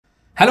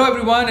Hello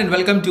everyone and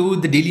welcome to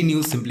the Daily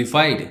News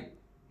Simplified,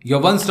 your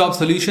one-stop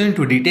solution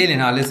to detailed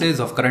analysis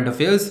of current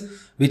affairs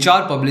which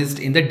are published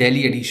in the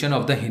daily edition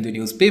of the Hindu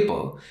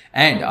newspaper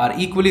and are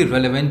equally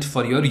relevant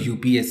for your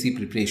UPSC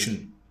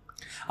preparation.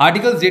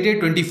 Articles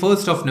dated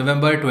 21st of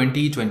November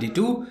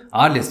 2022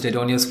 are listed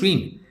on your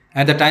screen,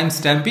 and the time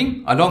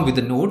stamping along with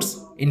the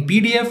notes in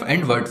PDF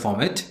and Word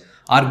format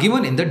are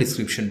given in the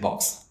description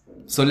box.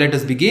 So let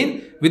us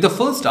begin with the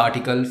first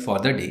article for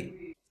the day.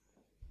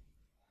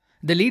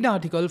 The lead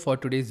article for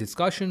today's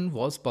discussion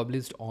was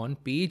published on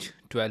page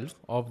 12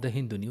 of the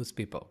Hindu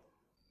newspaper.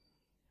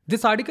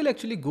 This article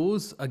actually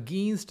goes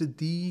against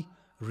the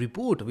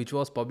report which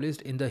was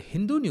published in the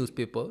Hindu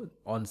newspaper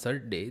on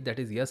Saturday, that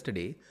is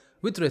yesterday,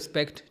 with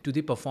respect to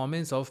the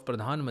performance of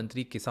Pradhan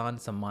Mantri Kisan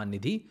Samman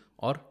Nidhi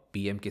or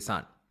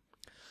PM-KISAN.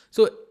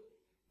 So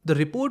the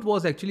report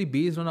was actually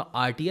based on a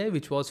RTI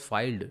which was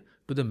filed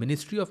to the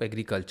Ministry of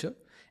Agriculture.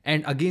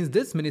 And against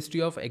this,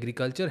 Ministry of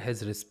Agriculture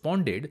has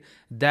responded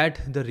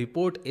that the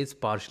report is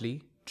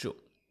partially true.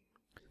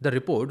 The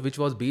report, which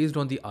was based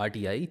on the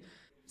RTI,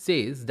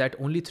 says that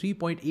only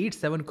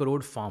 3.87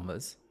 crore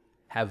farmers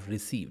have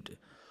received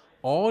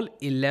all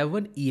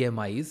 11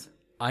 EMIs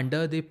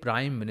under the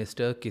Prime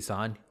Minister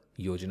Kisan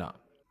Yojana.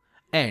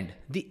 And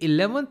the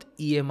 11th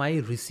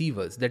EMI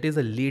receivers, that is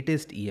the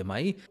latest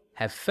EMI,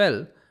 have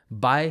fell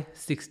by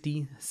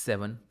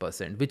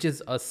 67%, which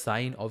is a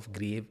sign of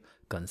grave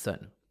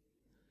concern.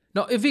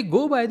 Now, if we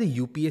go by the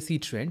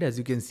UPSC trend, as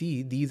you can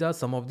see, these are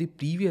some of the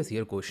previous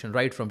year questions,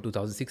 right from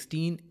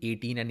 2016,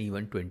 18 and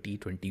even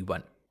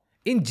 2021.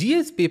 In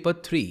GS paper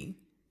 3,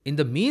 in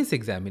the mains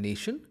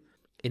examination,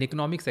 in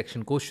economic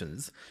section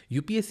questions,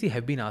 UPSC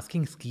have been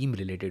asking scheme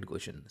related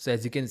questions. So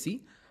as you can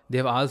see, they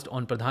have asked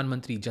on Pradhan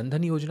Mantri Jan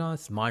Dhan Yojana,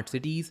 Smart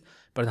Cities,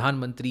 Pradhan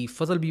Mantri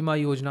Fasal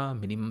Bima Yojana,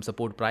 Minimum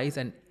Support Price,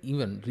 and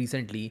even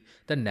recently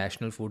the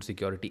National Food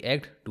Security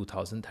Act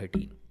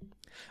 2013.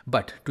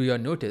 But to your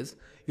notice,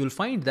 you'll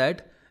find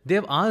that they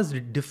have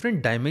asked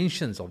different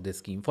dimensions of this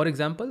scheme. For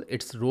example,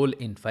 its role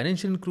in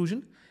financial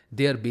inclusion,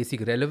 their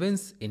basic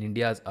relevance in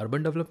India's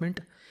urban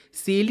development,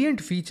 salient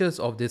features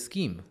of this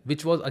scheme,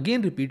 which was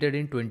again repeated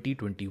in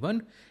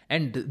 2021,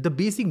 and the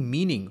basic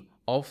meaning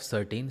of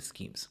certain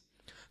schemes.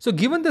 So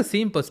given the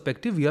same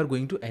perspective, we are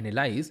going to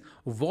analyze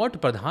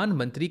what Pradhan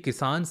Mantri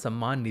Kisan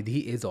Samman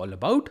Nidhi is all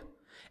about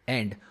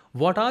and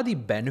what are the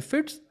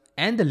benefits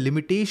and the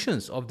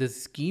limitations of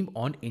this scheme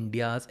on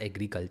India's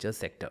agriculture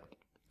sector.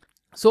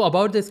 So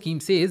about the scheme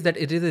says that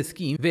it is a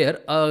scheme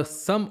where a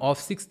sum of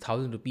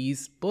 6,000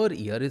 rupees per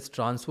year is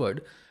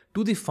transferred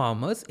to the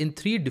farmers in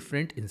 3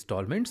 different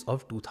installments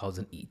of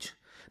 2,000 each.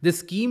 This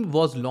scheme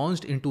was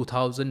launched in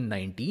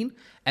 2019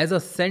 as a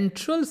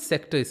central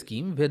sector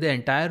scheme where the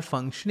entire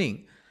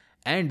functioning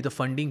and the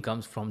funding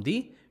comes from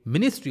the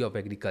Ministry of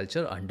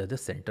Agriculture under the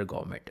central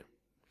government.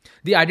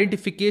 The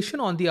identification,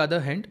 on the other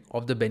hand,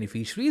 of the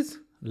beneficiaries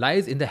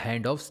lies in the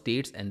hand of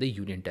states and the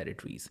union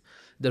territories.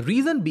 The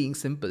reason being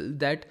simple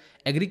that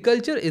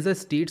agriculture is a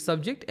state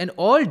subject and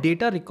all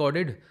data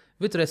recorded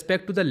with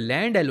respect to the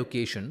land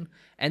allocation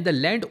and the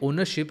land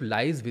ownership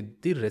lies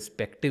with the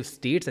respective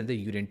states and the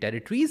union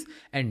territories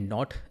and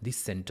not the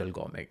central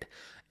government.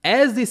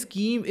 As the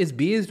scheme is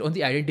based on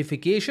the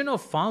identification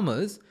of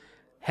farmers,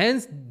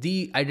 hence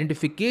the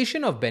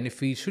identification of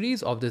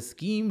beneficiaries of the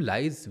scheme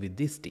lies with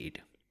the state.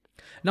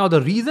 Now,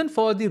 the reason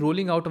for the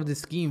rolling out of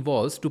this scheme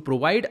was to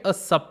provide a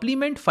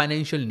supplement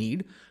financial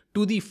need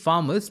to the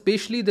farmers,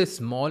 especially the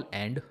small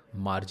and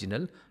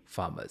marginal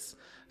farmers.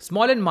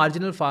 Small and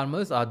marginal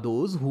farmers are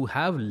those who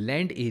have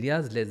land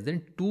areas less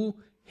than 2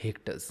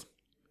 hectares.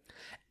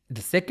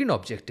 The second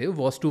objective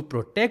was to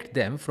protect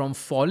them from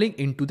falling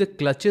into the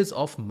clutches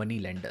of money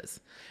lenders.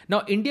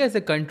 Now, India is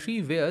a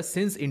country where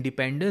since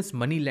independence,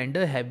 money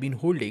lenders have been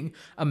holding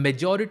a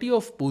majority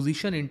of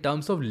position in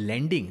terms of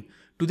lending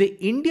to the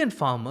Indian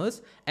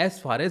farmers as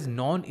far as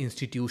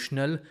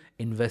non-institutional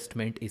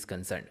investment is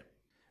concerned.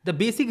 The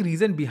basic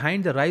reason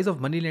behind the rise of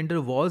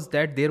moneylender was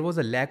that there was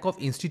a lack of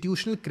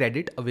institutional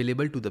credit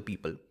available to the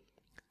people.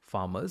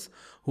 Farmers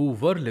who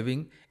were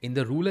living in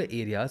the rural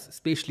areas,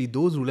 especially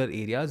those rural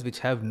areas which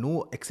have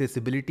no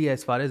accessibility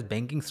as far as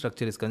banking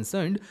structure is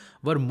concerned,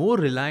 were more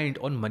reliant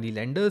on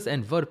moneylenders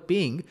and were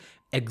paying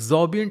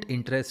exorbitant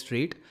interest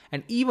rate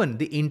and even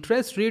the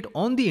interest rate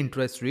on the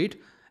interest rate,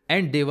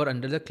 and they were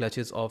under the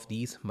clutches of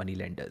these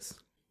moneylenders.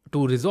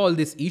 To resolve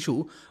this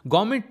issue,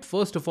 government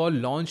first of all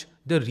launched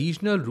the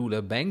regional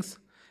rural banks.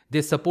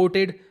 They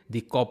supported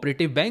the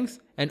cooperative banks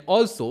and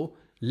also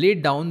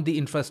laid down the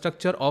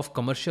infrastructure of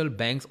commercial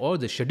banks or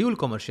the scheduled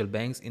commercial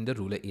banks in the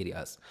rural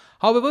areas.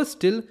 However,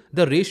 still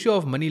the ratio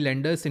of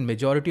moneylenders in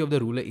majority of the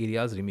rural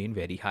areas remain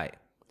very high.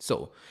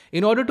 So,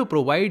 in order to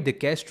provide the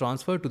cash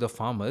transfer to the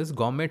farmers,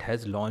 government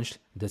has launched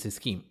this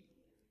scheme.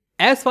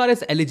 As far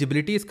as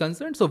eligibility is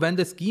concerned, so when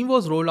the scheme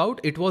was rolled out,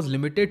 it was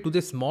limited to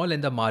the small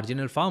and the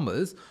marginal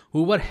farmers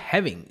who were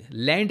having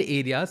land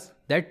areas,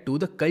 that to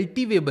the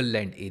cultivable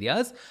land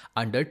areas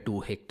under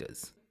 2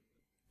 hectares.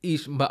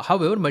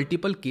 However,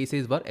 multiple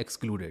cases were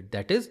excluded.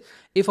 That is,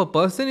 if a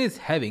person is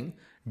having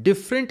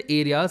different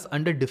areas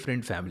under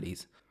different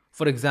families.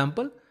 For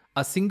example,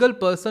 a single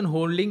person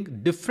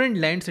holding different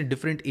lands in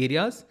different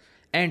areas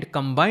and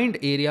combined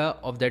area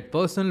of that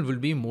person will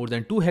be more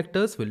than 2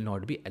 hectares will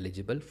not be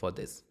eligible for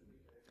this.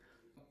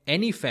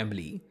 Any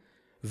family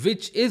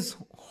which is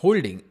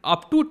holding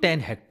up to 10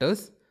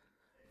 hectares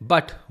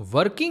but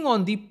working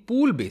on the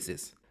pool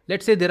basis.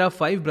 Let's say there are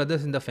 5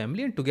 brothers in the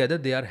family and together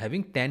they are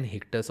having 10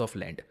 hectares of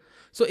land.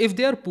 So if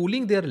they are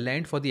pooling their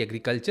land for the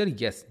agriculture,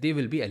 yes, they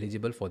will be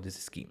eligible for this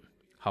scheme.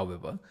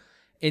 However,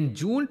 in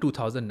June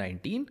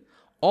 2019,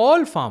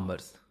 all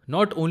farmers,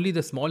 not only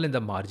the small and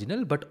the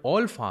marginal, but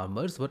all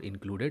farmers were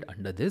included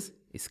under this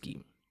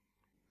scheme.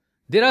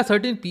 There are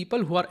certain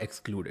people who are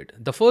excluded.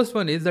 The first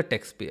one is the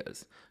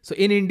taxpayers. So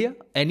in India,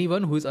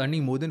 anyone who is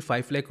earning more than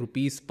 5 lakh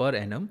rupees per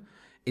annum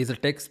is a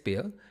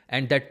taxpayer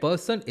and that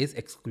person is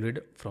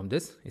excluded from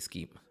this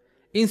scheme.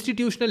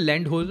 Institutional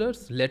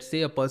landholders, let's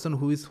say a person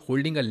who is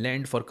holding a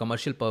land for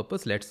commercial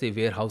purpose, let's say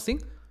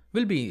warehousing,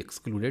 will be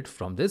excluded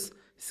from this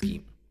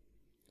scheme.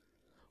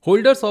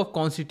 Holders of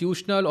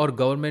constitutional or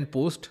government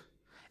post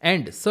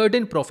and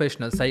certain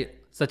professionals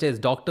such as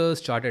doctors,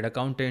 chartered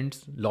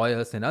accountants,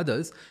 lawyers and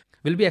others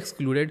will be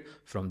excluded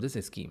from this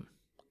scheme.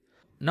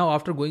 Now,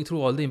 after going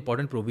through all the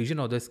important provision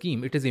of the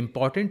scheme, it is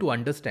important to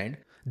understand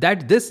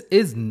that this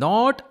is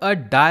not a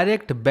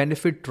direct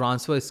benefit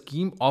transfer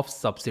scheme of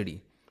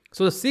subsidy.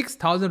 So the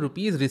 6,000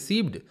 rupees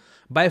received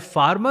by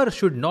farmer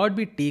should not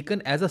be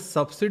taken as a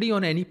subsidy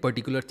on any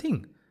particular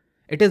thing.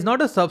 It is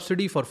not a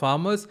subsidy for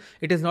farmers,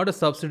 it is not a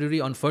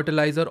subsidy on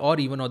fertilizer or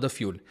even on the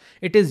fuel.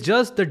 It is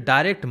just the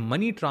direct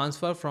money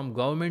transfer from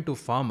government to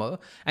farmer,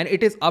 and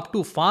it is up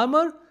to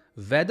farmer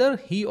whether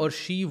he or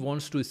she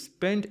wants to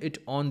spend it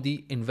on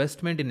the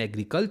investment in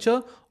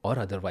agriculture or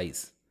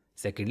otherwise.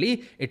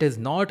 Secondly, it is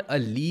not a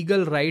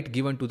legal right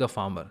given to the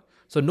farmer.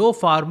 So no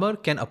farmer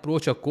can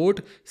approach a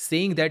court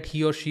saying that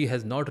he or she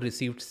has not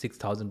received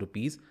 6,000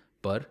 rupees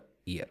per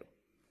year.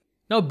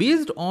 Now,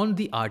 based on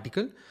the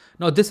article,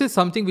 now this is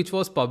something which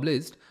was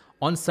published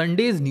on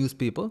Sunday's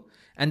newspaper,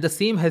 and the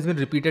same has been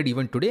repeated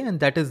even today, and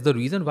that is the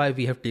reason why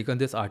we have taken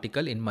this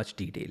article in much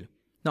detail.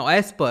 Now,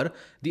 as per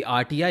the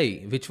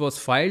RTI which was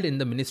filed in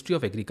the Ministry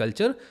of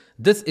Agriculture,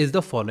 this is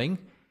the following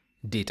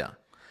data.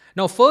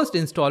 Now, first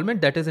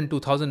installment, that is in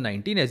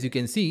 2019, as you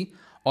can see,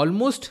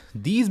 almost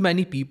these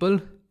many people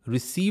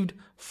received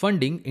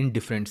funding in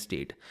different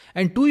states.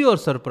 And to your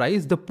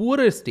surprise, the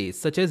poorer states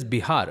such as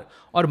Bihar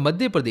or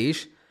Madhya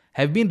Pradesh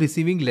have been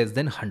receiving less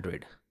than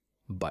 100.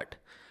 But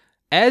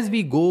as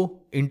we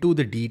go into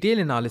the detailed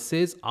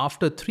analysis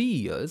after 3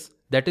 years,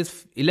 that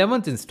is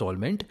 11th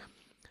installment,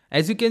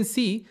 as you can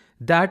see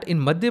that in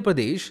Madhya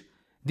Pradesh,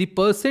 the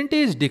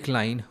percentage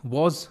decline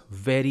was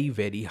very,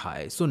 very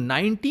high. So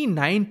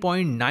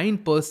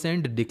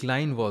 99.9%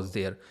 decline was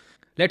there.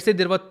 Let's say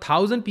there were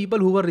 1,000 people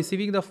who were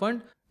receiving the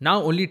fund.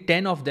 Now only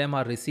 10 of them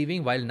are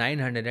receiving, while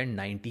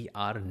 990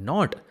 are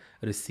not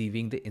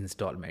receiving the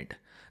installment.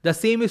 The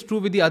same is true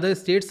with the other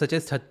states such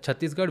as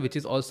Chhattisgarh, which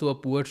is also a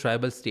poor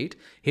tribal state.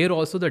 Here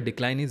also the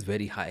decline is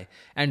very high.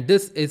 And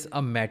this is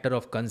a matter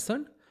of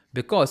concern,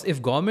 because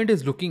if government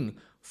is looking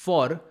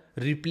for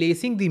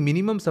replacing the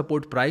minimum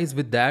support price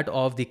with that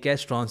of the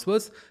cash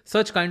transfers,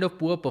 such kind of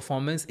poor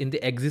performance in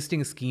the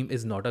existing scheme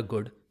is not a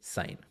good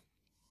sign.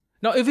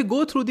 Now, if we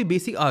go through the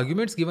basic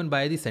arguments given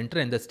by the center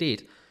and the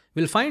state,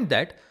 we'll find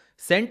that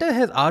center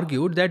has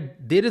argued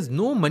that there is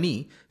no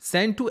money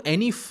sent to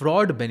any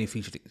fraud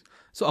beneficiaries.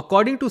 So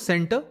according to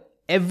center,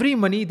 every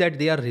money that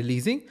they are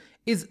releasing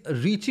is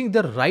reaching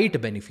the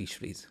right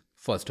beneficiaries,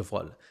 first of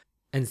all.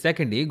 And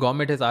secondly,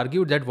 government has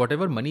argued that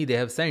whatever money they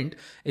have sent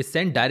is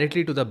sent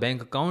directly to the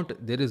bank account.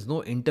 There is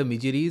no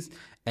intermediaries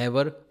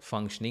ever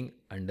functioning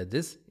under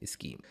this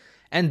scheme.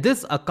 And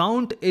this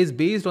account is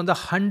based on the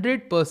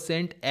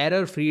 100%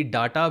 error-free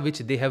data which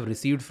they have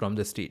received from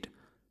the state.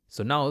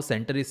 So now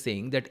center is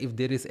saying that if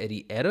there is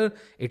any error,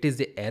 it is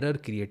the error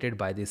created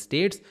by the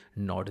states,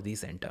 not the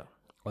center.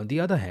 On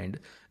the other hand,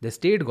 the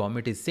state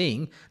government is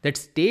saying that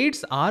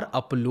states are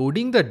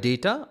uploading the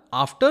data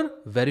after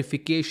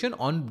verification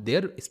on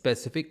their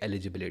specific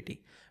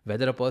eligibility.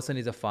 Whether a person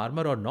is a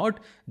farmer or not,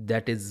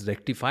 that is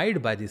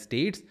rectified by the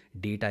states,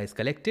 data is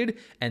collected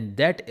and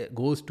that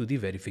goes to the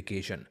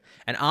verification.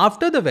 And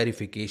after the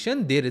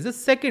verification, there is a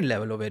second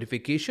level of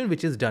verification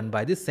which is done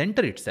by the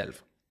center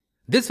itself.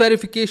 This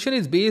verification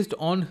is based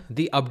on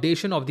the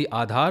updation of the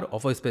Aadhaar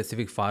of a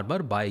specific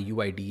farmer by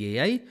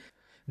UIDAI.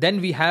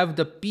 Then we have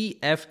the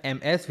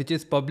PFMS, which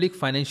is Public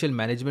Financial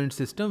Management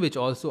System, which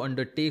also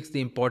undertakes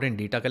the important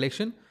data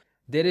collection.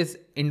 There is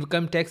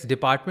Income Tax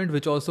Department,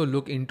 which also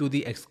look into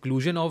the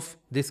exclusion of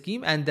this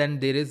scheme. And then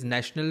there is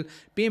National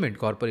Payment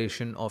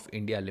Corporation of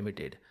India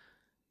Limited.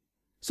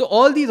 So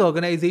all these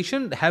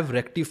organizations have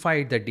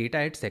rectified the data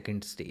at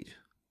second stage.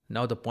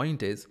 Now the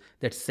point is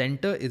that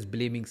center is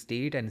blaming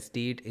state and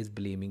state is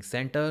blaming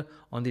center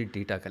on the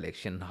data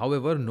collection.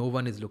 However, no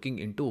one is looking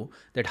into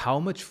that how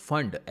much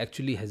fund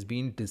actually has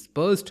been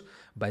dispersed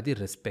by the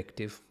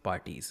respective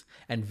parties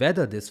and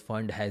whether this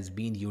fund has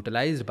been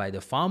utilized by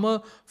the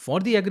farmer for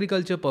the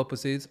agriculture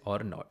purposes or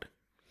not.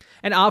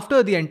 And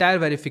after the entire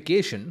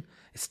verification,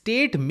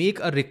 state make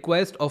a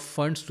request of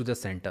funds to the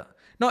center.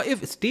 Now,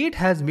 if state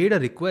has made a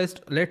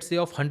request, let's say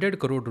of 100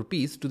 crore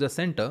rupees to the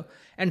center,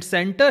 and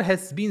center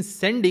has been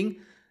sending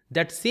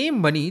that same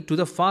money to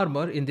the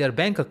farmer in their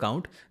bank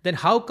account, then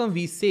how come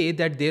we say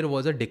that there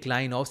was a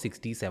decline of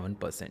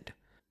 67%?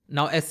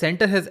 Now, as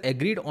center has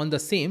agreed on the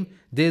same,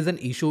 there is an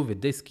issue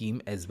with the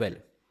scheme as well.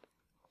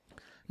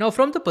 Now,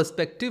 from the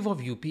perspective of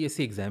UPSC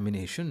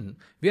examination,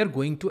 we are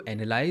going to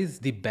analyze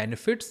the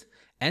benefits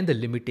and the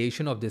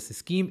limitation of this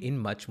scheme in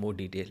much more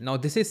detail. Now,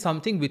 this is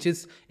something which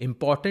is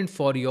important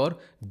for your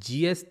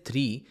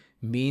GS3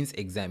 mains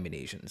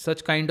examination.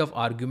 Such kind of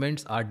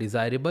arguments are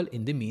desirable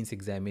in the mains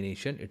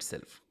examination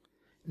itself.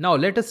 Now,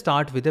 let us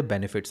start with the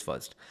benefits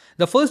first.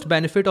 The first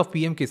benefit of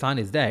PM-KISAN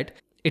is that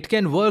it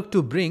can work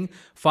to bring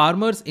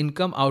farmers'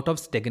 income out of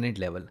stagnant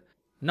level.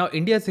 Now,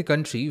 India is a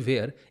country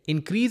where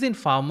increase in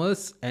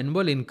farmers'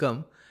 annual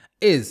income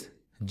is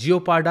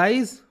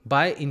jeopardized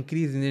by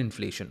increase in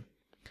inflation.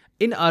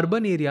 In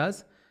urban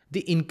areas,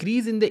 the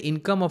increase in the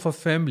income of a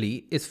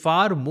family is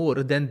far more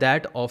than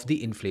that of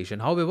the inflation.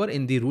 However,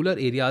 in the rural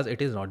areas,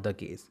 it is not the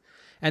case.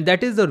 And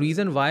that is the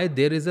reason why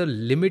there is a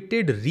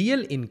limited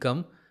real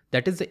income,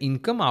 that is the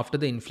income after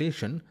the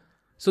inflation.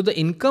 So the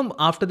income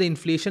after the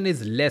inflation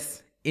is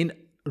less in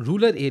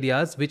rural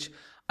areas, which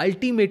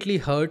ultimately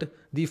hurt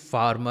the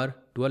farmer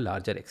to a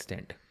larger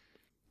extent.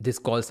 This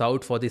calls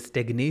out for the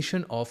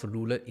stagnation of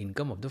rural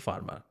income of the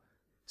farmer.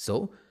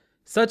 So,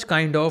 such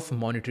kind of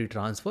monetary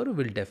transfer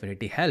will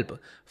definitely help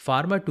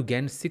farmer to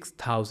gain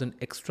 6,000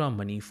 extra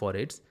money for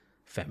its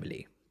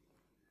family.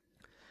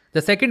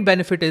 The second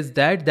benefit is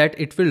that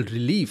it will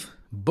relieve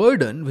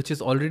burden which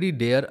is already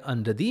there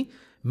under the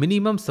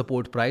minimum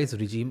support price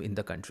regime in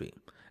the country.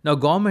 Now,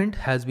 government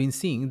has been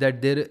seeing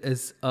that there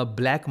is a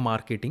black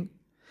marketing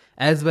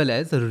as well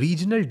as a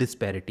regional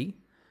disparity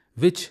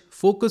which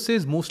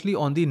focuses mostly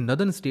on the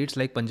northern states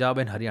like Punjab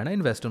and Haryana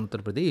and Western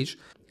Uttar Pradesh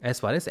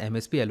as far as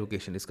MSP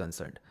allocation is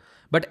concerned.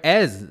 But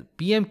as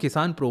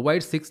PM-KISAN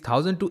provides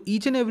 6,000 to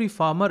each and every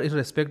farmer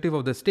irrespective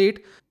of the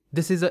state,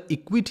 this is an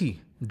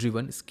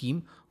equity-driven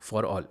scheme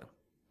for all.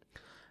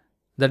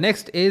 The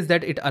next is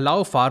that it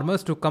allows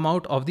farmers to come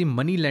out of the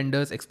money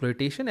lenders'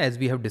 exploitation, as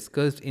we have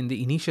discussed in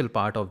the initial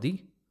part of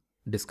the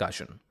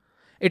discussion.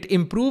 It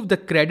improves the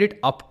credit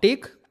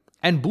uptake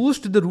and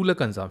boosts the rural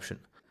consumption.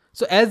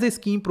 So as the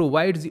scheme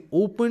provides the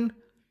open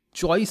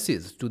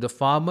choices to the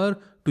farmer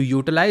to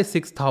utilize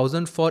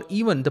 6,000 for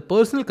even the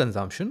personal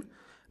consumption,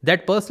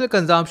 that personal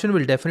consumption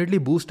will definitely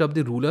boost up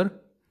the rural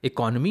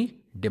economy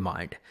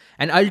demand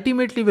and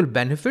ultimately will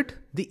benefit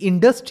the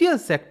industrial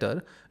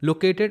sector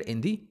located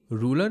in the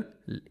rural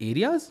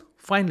areas,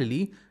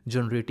 finally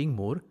generating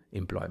more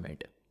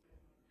employment.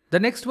 The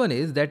next one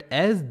is that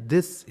as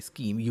this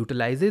scheme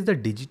utilizes the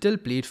digital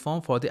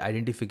platform for the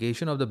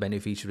identification of the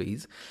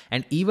beneficiaries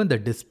and even the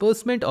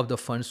disbursement of the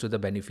funds to the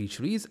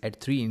beneficiaries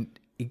at 3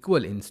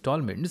 equal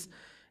installments,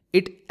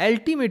 it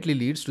ultimately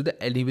leads to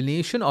the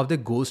elimination of the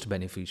ghost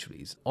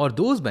beneficiaries or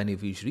those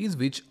beneficiaries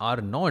which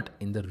are not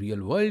in the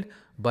real world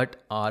but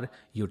are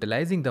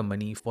utilizing the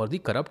money for the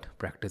corrupt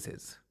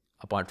practices.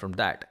 Apart from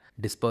that,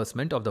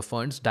 disbursement of the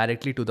funds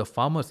directly to the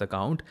farmer's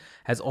account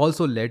has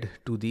also led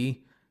to the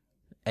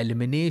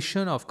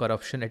elimination of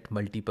corruption at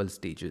multiple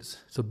stages.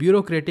 So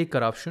bureaucratic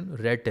corruption,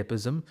 red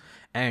tapeism,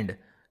 and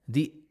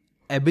the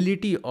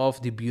ability of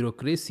the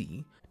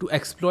bureaucracy to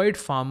exploit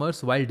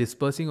farmers while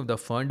dispersing of the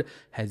fund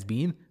has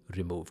been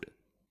removed.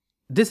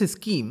 This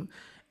scheme,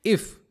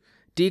 if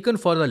taken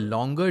for a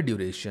longer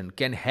duration,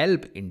 can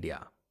help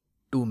India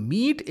to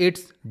meet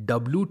its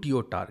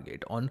WTO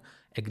target on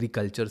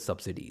agriculture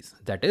subsidies.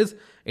 That is,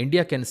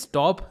 India can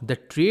stop the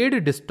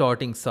trade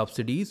distorting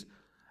subsidies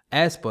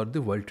as per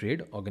the World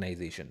Trade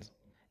Organization.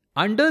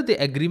 Under the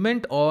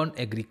Agreement on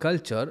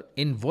Agriculture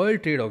in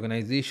World Trade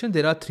Organization,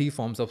 there are 3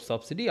 forms of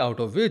subsidy, out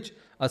of which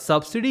a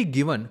subsidy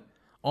given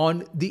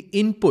on the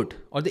input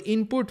or the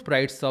input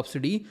price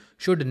subsidy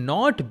should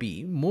not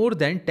be more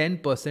than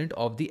 10%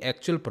 of the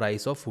actual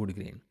price of food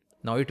grain.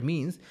 Now it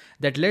means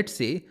that let's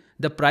say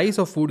the price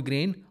of food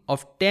grain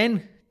of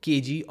 10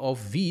 kg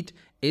of wheat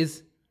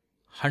is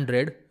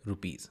 100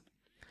 rupees.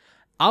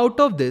 Out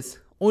of this,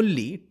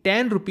 only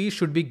 10 rupees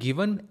should be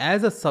given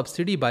as a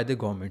subsidy by the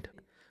government.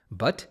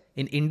 But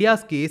in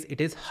India's case, it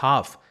is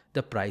half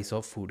the price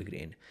of food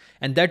grain.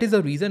 And that is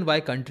the reason why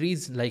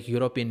countries like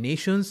European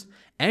nations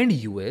and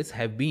US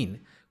have been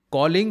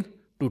calling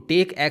to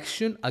take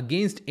action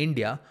against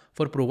India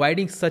for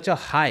providing such a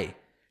high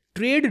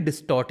trade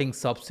distorting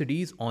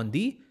subsidies on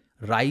the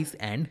rice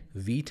and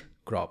wheat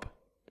crop.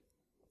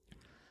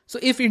 So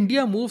if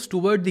India moves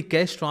toward the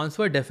cash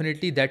transfer,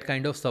 definitely that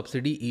kind of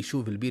subsidy issue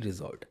will be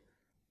resolved.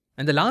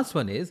 And the last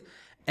one is,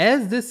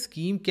 as this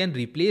scheme can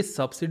replace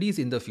subsidies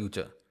in the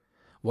future,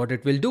 what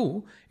it will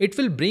do, it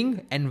will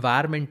bring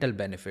environmental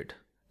benefit.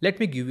 Let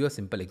me give you a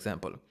simple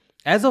example.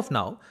 As of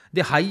now,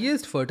 the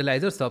highest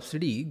fertilizer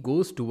subsidy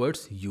goes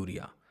towards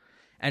urea.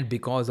 And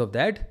because of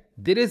that,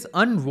 there is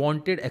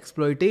unwanted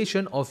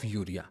exploitation of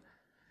urea.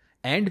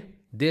 And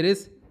there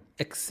is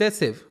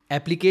excessive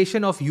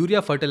application of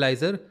urea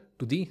fertilizer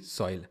to the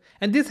soil.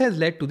 And this has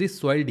led to the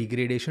soil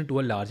degradation to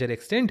a larger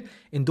extent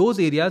in those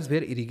areas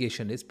where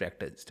irrigation is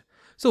practiced.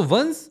 So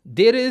once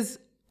there is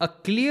a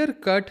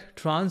clear-cut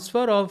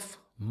transfer of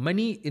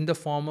money in the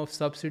form of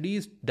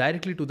subsidies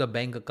directly to the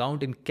bank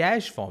account in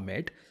cash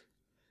format,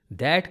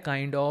 that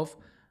kind of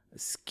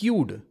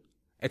skewed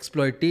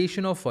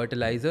exploitation of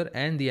fertilizer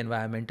and the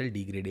environmental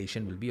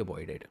degradation will be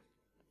avoided.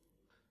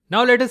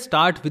 Now let us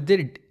start with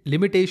the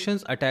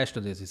limitations attached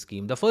to this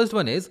scheme. The first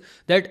one is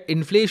that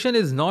inflation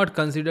is not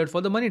considered for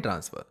the money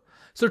transfer.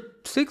 So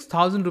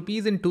 6,000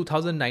 rupees in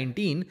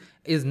 2019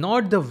 is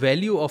not the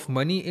value of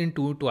money in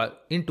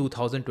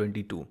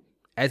 2022.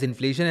 As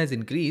inflation has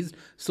increased,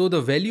 so the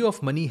value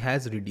of money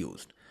has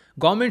reduced.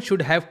 Government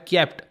should have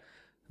kept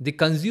the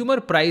consumer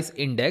price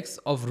index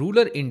of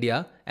rural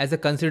India as a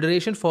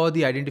consideration for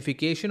the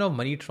identification of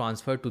money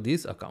transferred to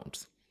these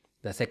accounts.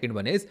 The second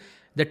one is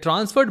the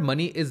transferred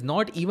money is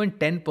not even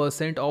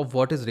 10% of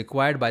what is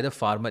required by the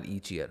farmer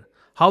each year.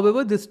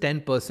 However, this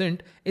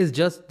 10% is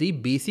just the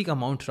basic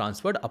amount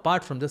transferred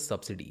apart from the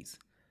subsidies.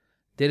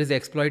 There is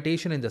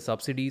exploitation in the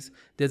subsidies,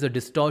 there is a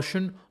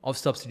distortion of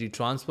subsidy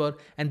transfer,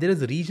 and there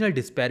is regional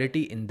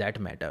disparity in that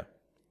matter.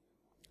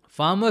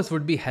 Farmers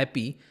would be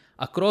happy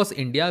across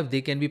India if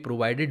they can be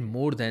provided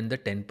more than the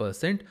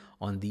 10%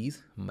 on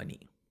these money.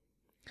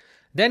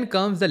 Then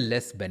comes the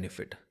less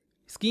benefit.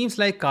 Schemes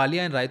like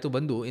Kalia and Raitu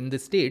Bandhu in the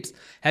states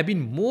have been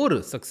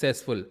more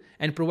successful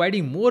and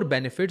providing more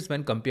benefits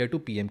when compared to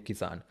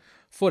PM-KISAN.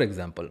 For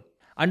example,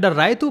 under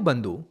Raitu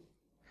Bandhu,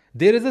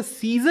 there is a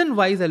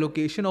season-wise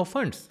allocation of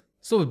funds.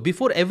 So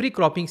before every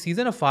cropping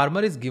season, a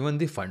farmer is given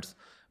the funds,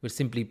 which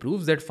simply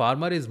proves that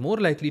farmer is more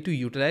likely to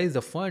utilize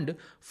the fund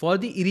for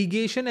the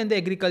irrigation and the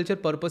agriculture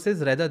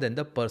purposes rather than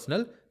the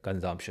personal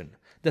consumption.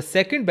 The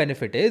second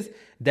benefit is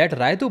that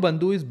Raitu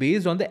Bandhu is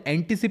based on the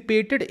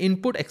anticipated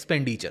input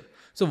expenditure.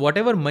 So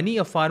whatever money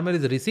a farmer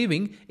is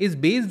receiving is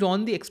based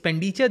on the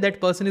expenditure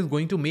that person is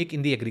going to make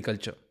in the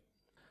agriculture.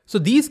 So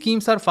these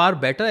schemes are far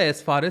better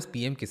as far as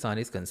PM-KISAN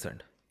is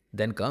concerned.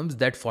 Then comes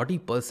that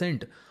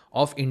 40%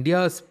 of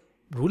India's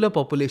rural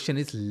population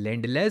is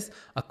landless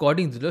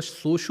according to the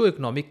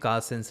socio-economic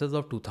caste census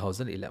of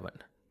 2011.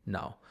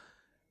 Now,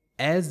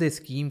 as the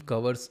scheme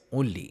covers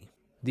only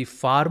the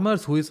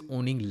farmers who is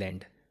owning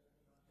land,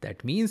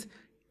 that means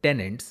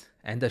tenants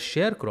and the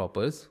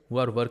sharecroppers who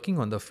are working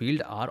on the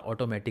field are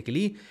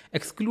automatically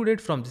excluded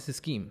from this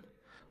scheme.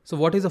 So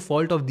what is the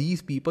fault of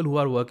these people who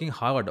are working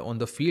hard on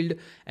the field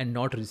and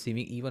not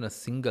receiving even a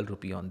single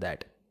rupee on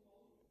that?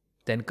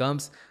 Then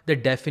comes the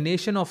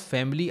definition of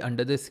family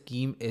under the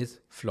scheme is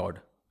flawed.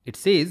 It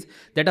says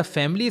that a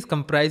family is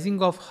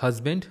comprising of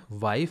husband,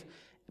 wife,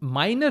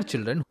 minor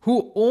children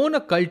who own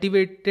a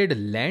cultivated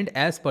land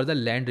as per the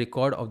land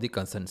record of the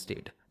concerned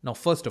state. Now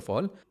first of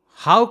all,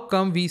 how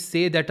come we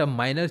say that a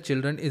minor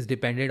children is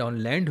dependent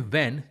on land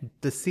when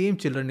the same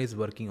children is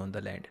working on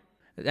the land?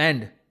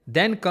 And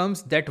then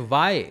comes that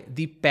why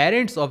the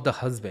parents of the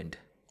husband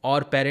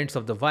or parents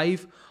of the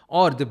wife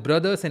or the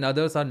brothers and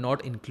others are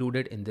not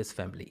included in this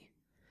family.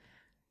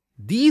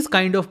 These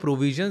kind of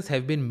provisions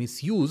have been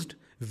misused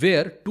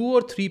where 2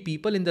 or 3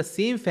 people in the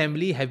same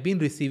family have been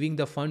receiving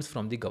the funds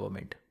from the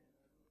government.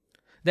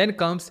 Then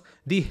comes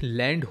the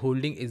land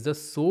holding is the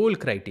sole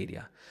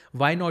criteria.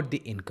 Why not the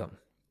income?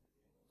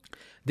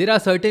 There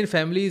are certain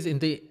families in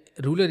the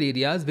rural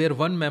areas where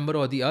one member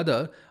or the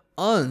other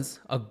earns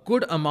a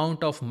good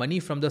amount of money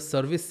from the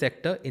service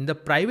sector in the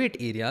private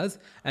areas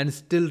and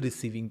still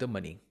receiving the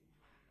money.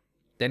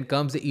 Then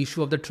comes the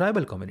issue of the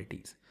tribal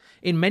communities.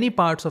 In many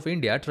parts of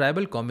India,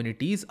 tribal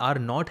communities are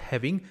not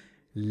having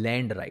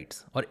land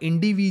rights or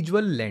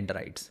individual land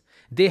rights.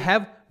 They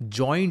have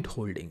joint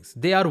holdings.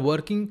 They are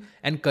working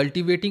and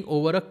cultivating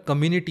over a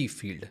community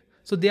field.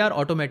 So they are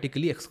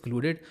automatically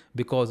excluded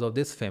because of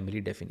this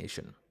family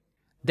definition.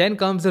 Then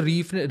comes the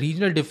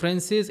regional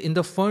differences in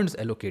the funds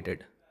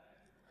allocated.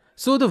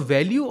 So the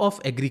value of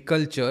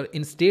agriculture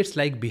in states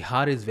like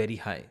Bihar is very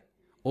high.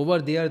 Over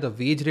there, the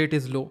wage rate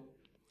is low.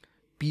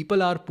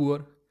 People are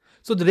poor.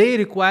 So they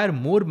require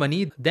more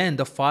money than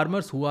the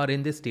farmers who are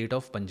in the state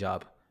of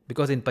Punjab.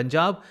 Because in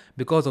Punjab,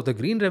 because of the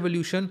Green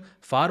Revolution,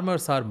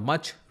 farmers are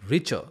much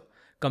richer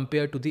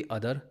compared to the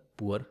other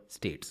poor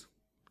states.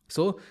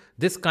 So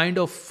this kind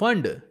of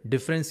fund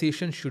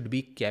differentiation should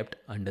be kept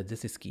under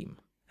this scheme.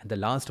 And the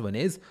last one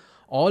is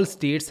all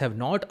states have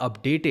not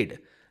updated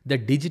the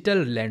digital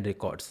land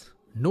records.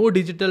 No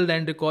digital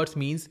land records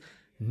means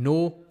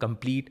no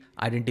complete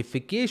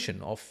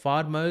identification of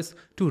farmers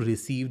to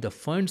receive the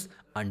funds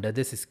under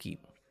this scheme.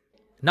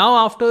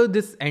 Now after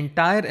this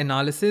entire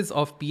analysis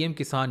of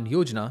PM-KISAN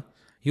Yojana,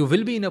 you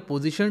will be in a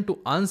position to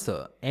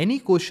answer any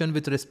question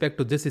with respect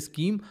to this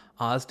scheme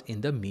asked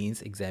in the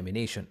mains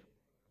examination.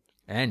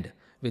 And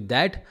with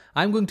that,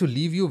 I am going to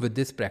leave you with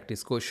this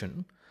practice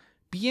question.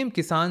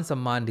 PM-KISAN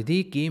Samman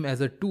Nidhi came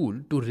as a tool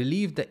to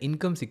relieve the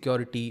income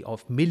security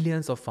of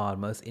millions of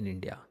farmers in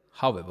India.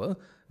 However,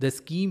 the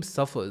scheme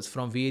suffers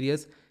from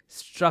various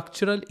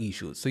structural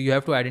issues. So you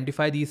have to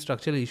identify these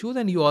structural issues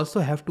and you also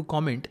have to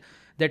comment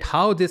that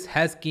how this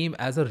has came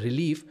as a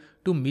relief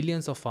to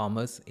millions of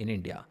farmers in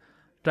India.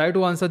 Try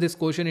to answer this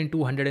question in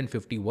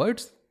 250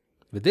 words.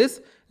 With this,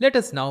 let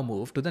us now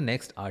move to the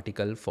next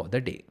article for the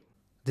day.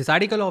 This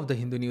article of the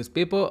Hindu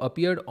newspaper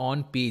appeared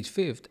on page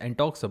 5th and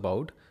talks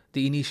about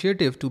the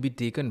initiative to be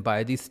taken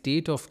by the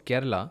state of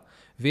Kerala,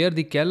 where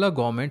the Kerala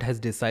government has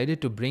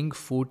decided to bring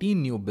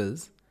 14 new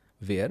bills,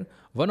 where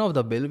one of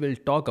the bill will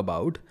talk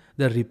about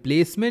the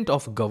replacement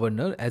of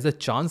governor as a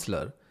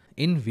chancellor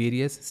in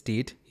various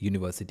state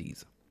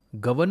universities.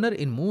 Governor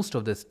in most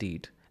of the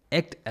state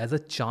act as a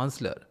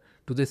chancellor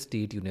to the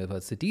state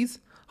universities.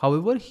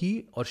 However,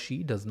 he or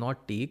she does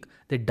not take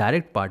the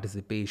direct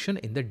participation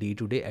in the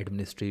day-to-day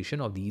administration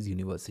of these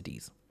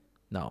universities.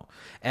 Now,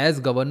 as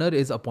governor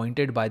is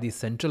appointed by the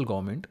central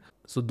government,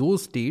 so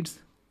those states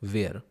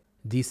where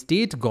the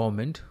state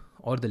government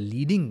or the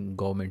leading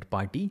government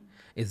party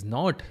is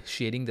not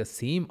sharing the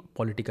same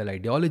political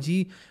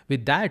ideology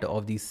with that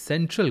of the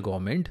central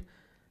government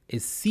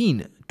is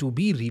seen to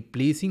be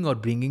replacing or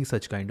bringing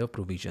such kind of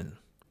provision.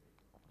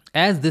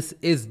 As this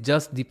is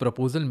just the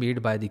proposal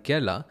made by the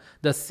Kerala,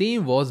 the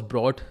same was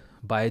brought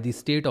by the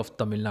state of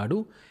Tamil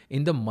Nadu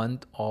in the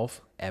month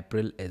of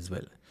April as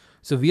well.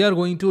 So we are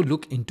going to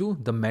look into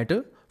the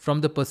matter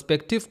from the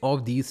perspective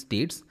of these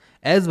states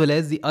as well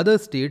as the other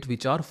states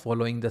which are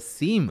following the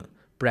same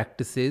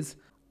practices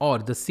or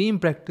the same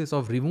practice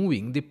of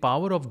removing the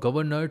power of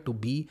governor to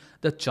be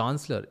the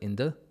chancellor in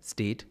the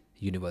state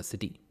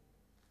university.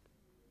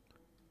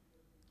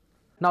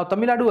 Now,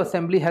 Tamil Nadu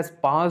Assembly has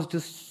passed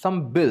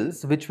some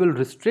bills which will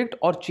restrict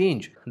or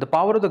change the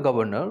power of the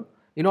governor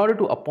in order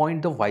to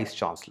appoint the vice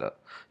chancellor.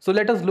 So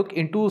let us look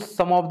into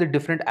some of the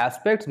different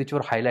aspects which were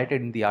highlighted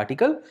in the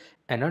article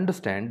and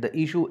understand the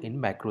issue in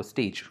macro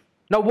stage.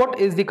 Now, what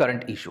is the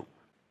current issue?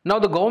 Now,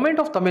 the government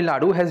of Tamil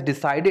Nadu has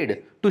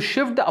decided to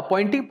shift the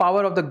appointing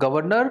power of the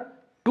governor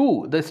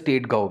to the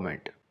state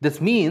government. This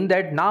means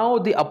that now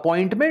the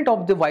appointment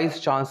of the vice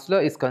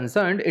chancellor is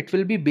concerned, it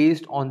will be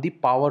based on the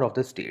power of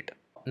the state.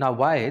 Now,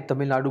 why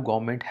Tamil Nadu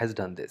government has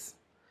done this?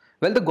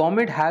 Well, the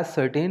government has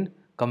certain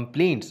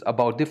complaints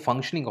about the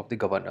functioning of the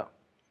governor.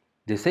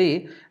 They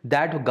say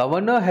that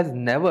governor has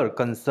never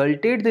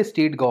consulted the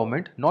state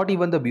government, not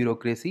even the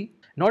bureaucracy,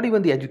 not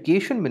even the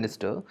education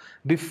minister,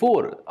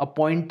 before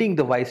appointing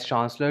the vice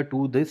chancellor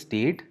to the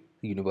state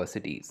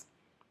universities.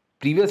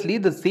 Previously,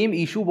 the same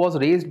issue was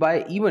raised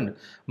by even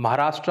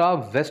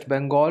Maharashtra, West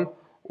Bengal,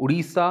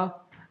 Odisha,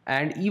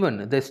 and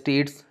even the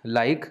states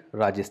like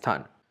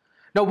Rajasthan.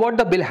 Now, what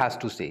the bill has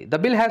to say? The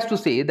bill has to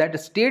say that the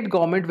state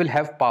government will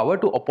have power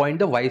to appoint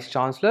the vice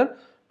chancellor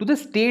to the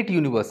state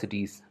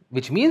universities,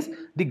 which means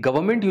the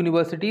government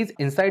universities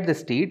inside the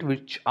state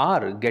which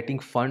are getting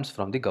funds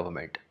from the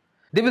government.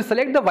 They will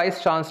select the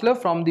vice chancellor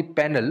from the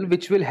panel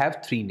which will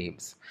have 3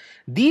 names.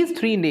 These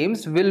 3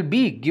 names will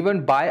be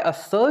given by a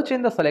search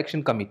and the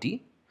selection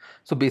committee.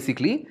 So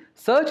basically,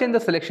 search and the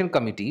selection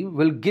committee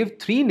will give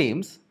 3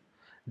 names.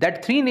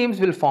 That 3 names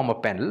will form a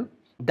panel.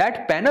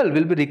 That panel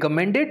will be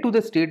recommended to the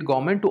state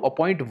government to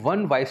appoint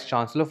one vice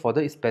chancellor for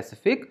the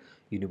specific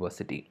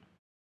university.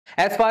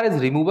 As far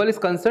as removal is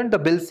concerned, the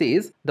bill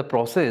says the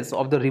process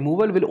of the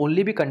removal will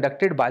only be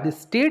conducted by the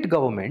state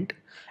government,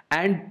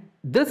 and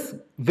this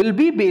will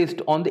be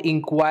based on the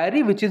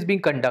inquiry which is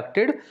being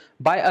conducted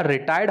by a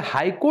retired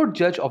high court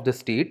judge of the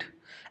state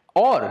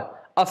or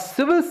a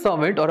civil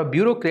servant or a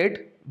bureaucrat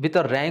with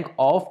a rank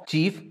of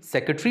chief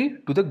secretary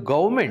to the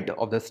government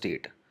of the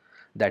state.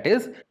 That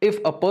is, if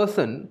a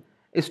person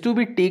is to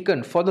be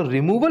taken for the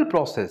removal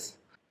process,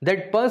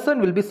 that person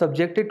will be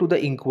subjected to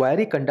the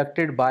inquiry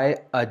conducted by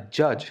a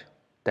judge,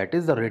 that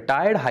is the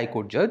retired high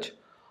court judge,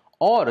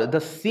 or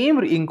the same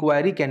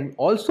inquiry can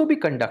also be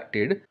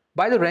conducted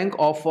by the rank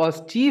of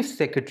a chief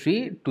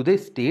secretary to the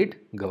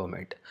state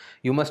government.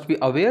 You must be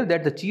aware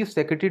that the chief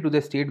secretary to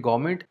the state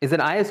government is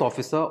an IAS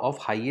officer of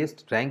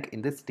highest rank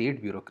in the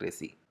state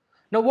bureaucracy.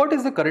 Now, what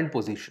is the current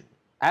position?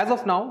 As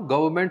of now,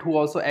 government, who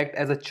also act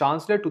as a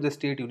chancellor to the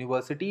state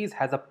universities,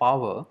 has a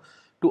power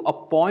to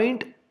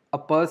appoint a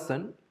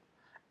person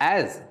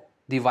as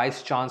the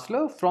vice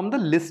chancellor from the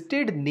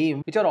listed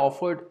names which are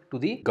offered to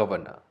the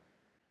governor.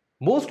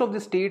 Most of the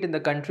states in the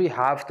country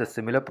have the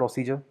similar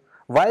procedure,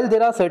 while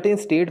there are certain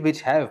states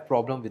which have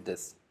problem with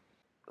this.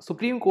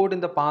 Supreme Court in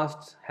the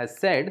past has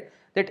said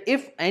that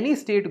if any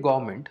state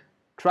government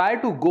try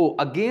to go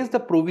against the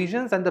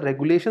provisions and the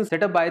regulations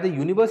set up by the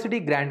University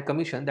Grant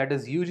Commission, that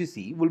is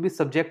UGC, will be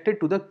subjected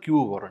to the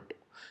quo warranto.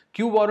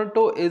 Quo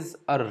warranto is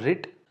a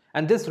writ,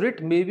 and this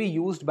writ may be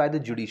used by the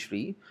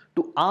judiciary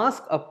to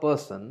ask a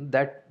person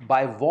that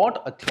by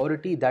what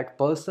authority that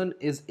person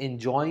is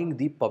enjoying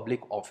the public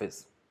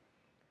office.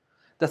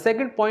 The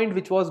second point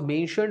which was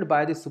mentioned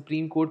by the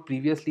Supreme Court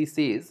previously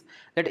says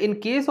that in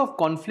case of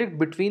conflict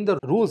between the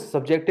rules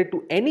subjected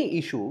to any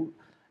issue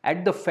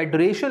at the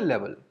federation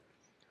level,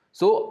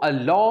 so a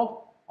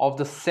law of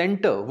the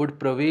center would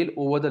prevail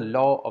over the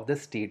law of the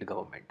state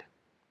government.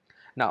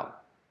 Now,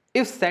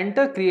 if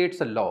center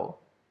creates a law,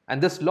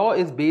 and this law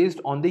is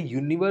based on the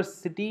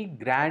University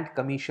Grant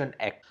Commission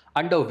Act,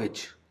 under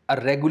which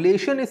a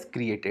regulation is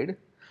created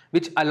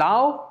which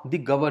allow the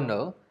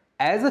governor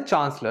as a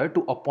chancellor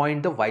to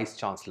appoint the vice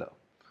chancellor.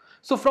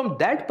 So from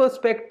that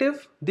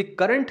perspective, the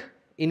current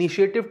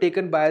initiative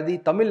taken by the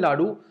Tamil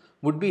Nadu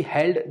would be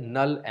held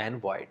null and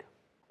void.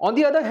 On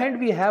the other hand,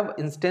 we have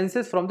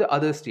instances from the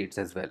other states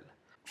as well.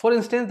 For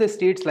instance, the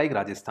states like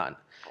Rajasthan,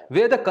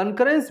 where the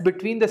concurrence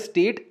between the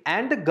state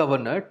and the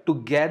governor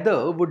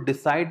together would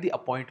decide the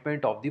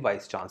appointment of the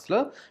vice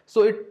chancellor.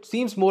 So it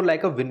seems more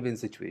like a win-win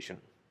situation.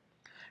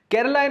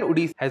 Kerala and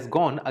Odisha has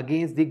gone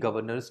against the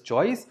governor's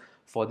choice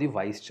for the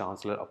vice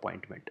chancellor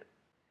appointment.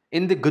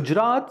 In the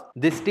Gujarat,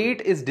 the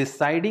state is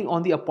deciding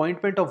on the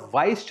appointment of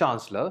vice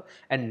chancellor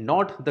and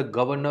not the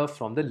governor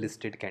from the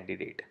listed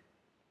candidate.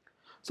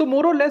 So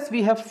more or less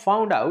we have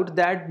found out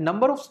that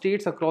number of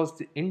states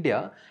across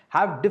India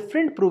have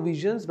different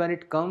provisions when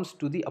it comes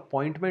to the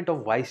appointment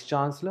of vice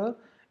chancellor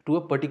to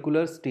a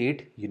particular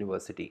state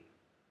university.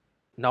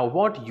 Now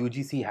what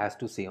UGC has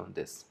to say on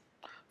this?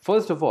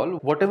 First of all,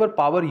 whatever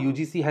power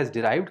UGC has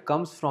derived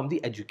comes from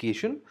the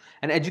education,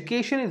 and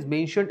education is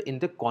mentioned in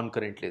the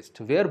concurrent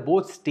list where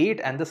both state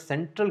and the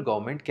central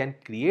government can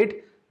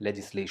create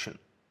legislation.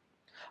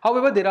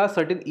 However, there are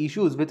certain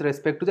issues with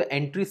respect to the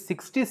entry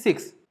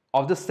 66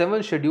 of the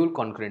 7th schedule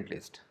concurrent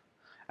list.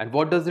 And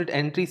what does that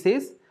entry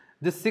says?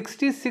 The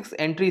 66th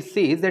entry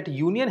says that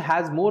union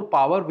has more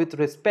power with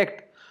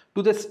respect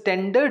to the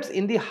standards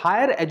in the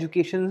higher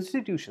education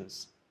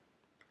institutions.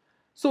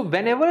 So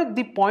whenever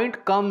the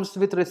point comes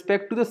with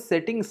respect to the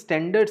setting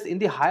standards in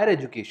the higher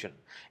education,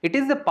 it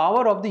is the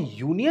power of the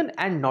union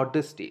and not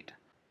the state.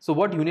 So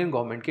what union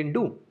government can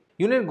do?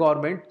 Union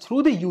government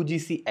through the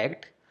UGC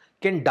Act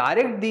can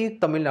direct the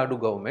Tamil Nadu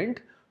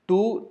government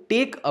to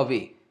take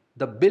away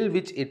the bill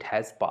which it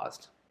has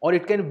passed, or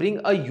it can bring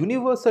a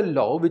universal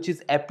law which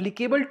is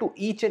applicable to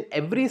each and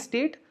every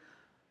state.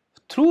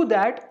 Through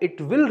that,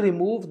 it will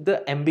remove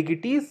the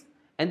ambiguities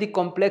and the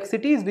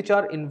complexities which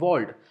are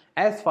involved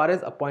as far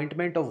as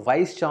appointment of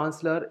vice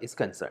chancellor is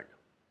concerned.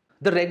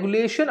 The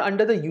regulation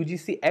under the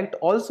UGC Act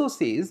also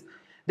says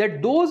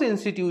that those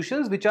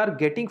institutions which are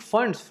getting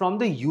funds from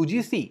the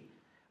UGC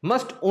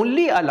must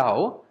only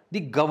allow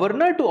the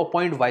governor to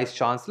appoint vice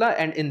chancellor,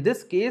 and in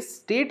this case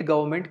state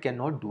government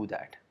cannot do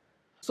that.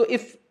 So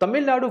if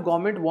Tamil Nadu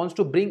government wants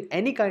to bring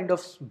any kind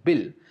of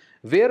bill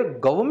where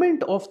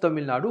government of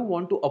Tamil Nadu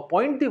want to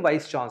appoint the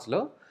vice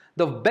chancellor,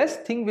 the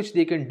best thing which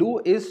they can do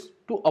is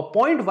to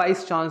appoint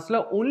vice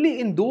chancellor only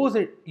in those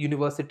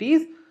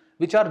universities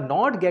which are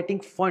not getting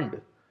fund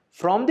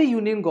from the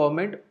union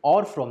government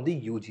or from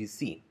the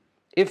UGC.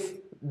 If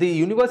the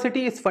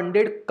university is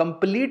funded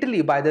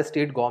completely by the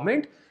state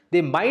government,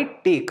 they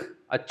might take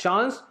a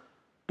chance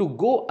to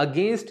go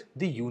against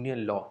the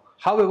union law.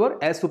 However,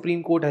 as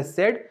Supreme Court has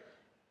said,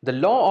 the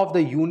law of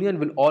the union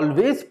will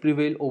always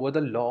prevail over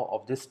the law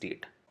of the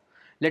state.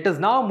 Let us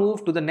now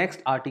move to the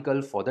next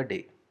article for the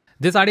day.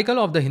 This article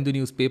of the Hindu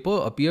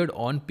newspaper appeared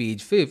on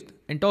page 5th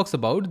and talks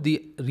about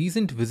the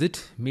recent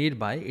visit made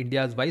by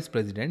India's Vice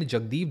President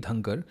Jagdeep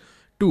Dhankar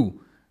to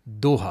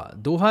Doha.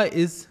 Doha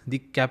is the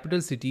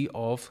capital city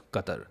of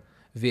Qatar,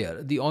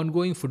 where the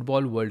ongoing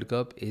Football World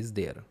Cup is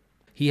there.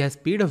 He has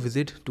paid a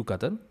visit to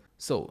Qatar.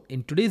 So,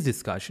 in today's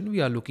discussion,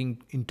 we are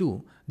looking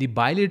into the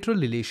bilateral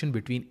relation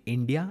between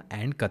India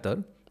and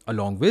Qatar,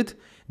 along with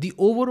the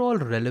overall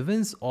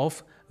relevance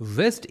of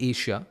West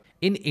Asia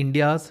in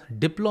India's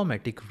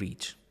diplomatic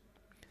reach.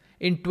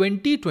 In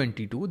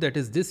 2022, that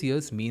is this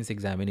year's mains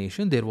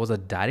examination, there was a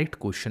direct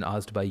question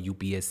asked by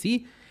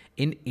UPSC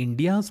in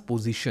India's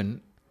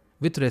position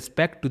with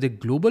respect to the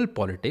global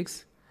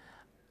politics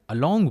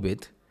along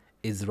with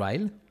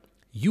Israel,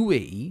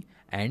 UAE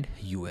and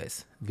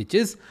US, which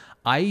is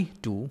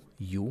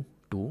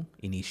I2U2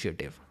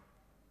 initiative.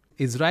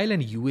 Israel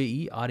and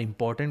UAE are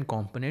important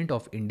component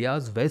of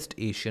India's West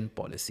Asian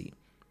policy.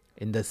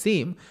 In the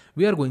same,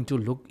 we are going to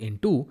look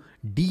into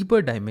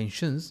deeper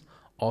dimensions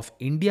of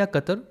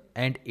India-Qatar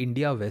and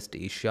India-West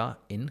Asia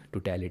in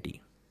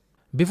totality.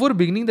 Before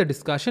beginning the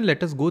discussion,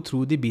 let us go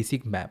through the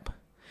basic map.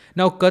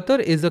 Now, Qatar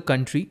is a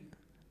country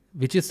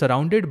which is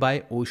surrounded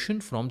by ocean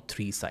from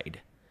three sides.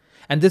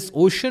 And this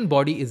ocean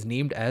body is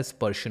named as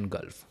Persian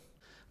Gulf.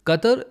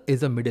 Qatar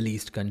is a Middle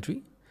East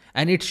country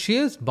and it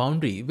shares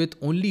boundary with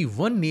only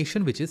one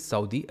nation, which is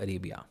Saudi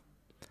Arabia.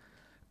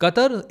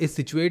 Qatar is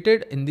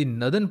situated in the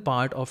northern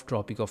part of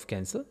Tropic of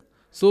Cancer.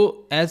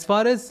 So as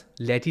far as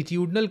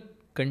latitudinal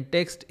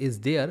context is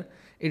there,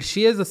 it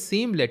shares the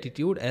same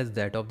latitude as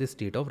that of the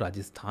state of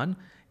Rajasthan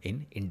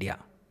in India.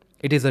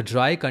 It is a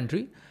dry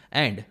country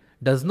and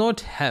does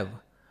not have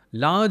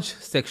large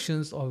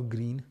sections of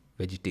green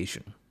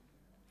vegetation.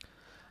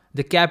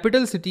 The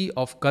capital city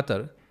of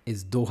Qatar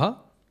is Doha.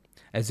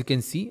 As you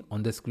can see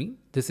on the screen,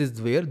 this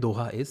is where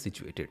Doha is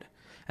situated.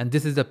 And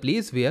this is the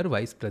place where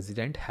Vice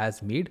President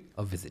has made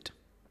a visit.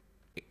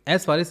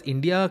 As far as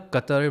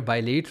India-Qatar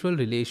bilateral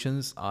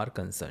relations are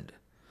concerned.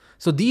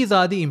 So these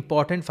are the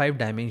important 5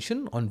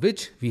 dimensions on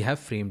which we have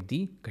framed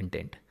the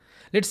content.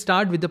 Let's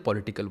start with the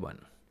political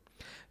one.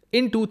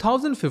 In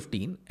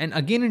 2015 and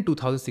again in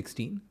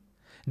 2016,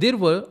 there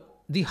were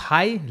the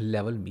high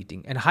level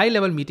meeting. And high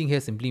level meeting here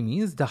simply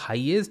means the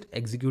highest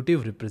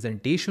executive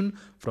representation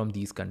from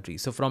these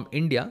countries. So from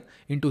India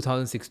in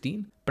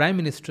 2016, Prime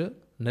Minister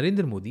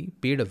Narendra Modi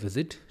paid a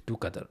visit to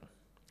Qatar.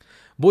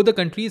 Both the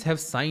countries have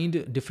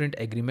signed different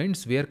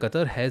agreements where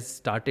Qatar has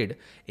started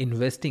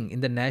investing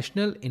in the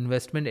National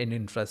Investment and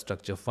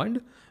Infrastructure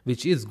Fund,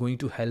 which is going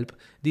to help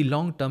the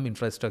long-term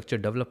infrastructure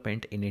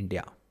development in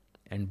India.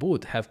 And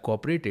both have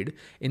cooperated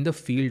in the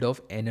field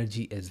of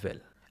energy as well.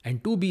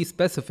 And to be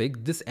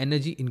specific, this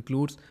energy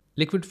includes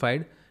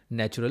liquefied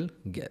natural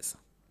gas.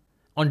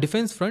 On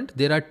defense front,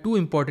 there are two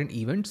important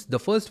events. The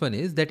first one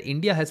is that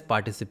India has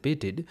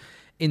participated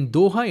in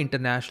Doha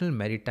International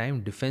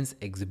Maritime Defense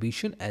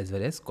Exhibition as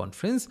well as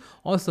conference,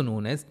 also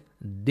known as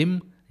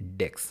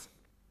DIMDEX.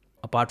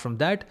 Apart from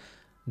that,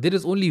 there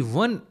is only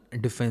one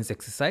defense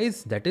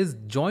exercise, that is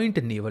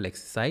joint naval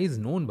exercise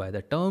known by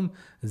the term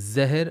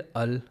Zahr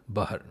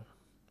al-Bahr.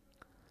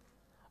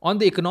 On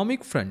the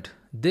economic front,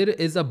 there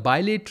is a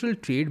bilateral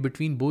trade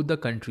between both the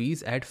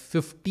countries at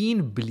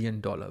 $15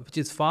 billion, which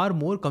is far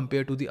more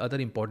compared to the other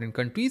important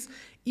countries,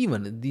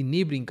 even the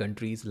neighboring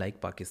countries like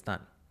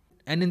Pakistan.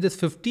 And in this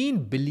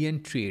 15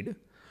 billion trade,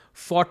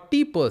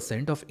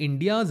 40% of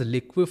India's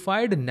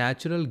liquefied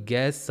natural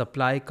gas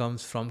supply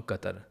comes from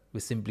Qatar,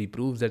 which simply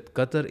proves that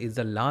Qatar is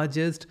the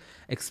largest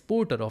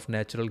exporter of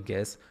natural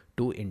gas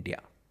to India.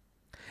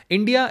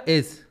 India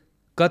is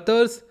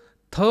Qatar's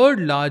third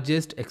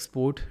largest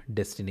export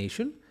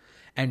destination,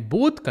 and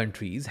both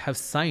countries have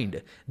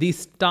signed the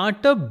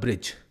Startup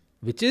Bridge,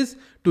 which is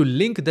to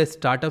link the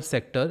startup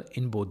sector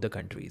in both the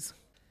countries.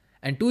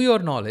 And to your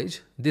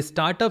knowledge, the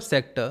startup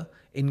sector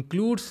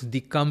includes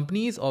the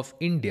companies of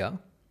India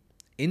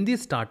in the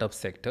startup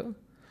sector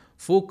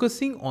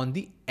focusing on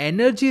the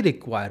energy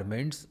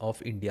requirements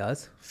of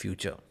India's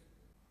future.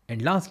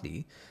 And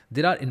lastly,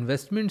 there are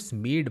investments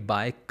made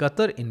by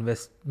Qatar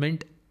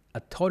Investment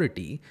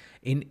Authority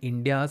in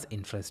India's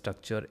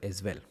infrastructure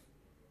as well.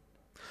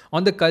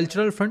 On the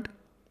cultural front,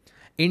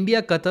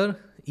 India-Qatar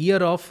Year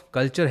of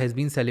Culture has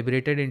been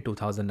celebrated in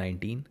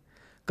 2019.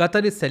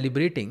 Qatar is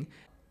celebrating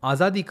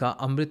Azadi Ka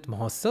Amrit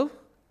Mahotsav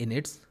in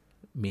its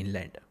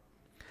mainland.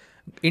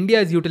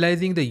 India is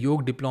utilizing the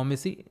yoga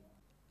diplomacy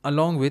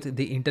along with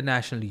the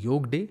International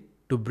Yoga Day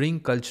to bring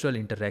cultural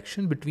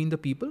interaction between the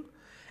people.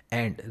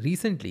 And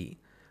recently,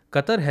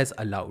 Qatar has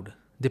allowed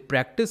the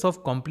practice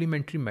of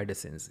complementary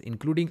medicines,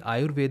 including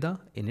Ayurveda,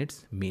 in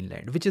its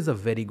mainland, which is a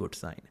very good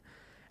sign.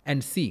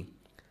 And see,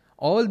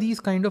 all these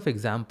kind of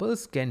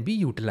examples can be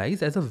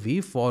utilized as a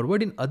way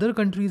forward in other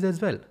countries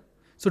as well.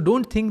 So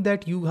don't think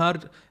that you are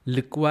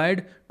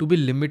required to be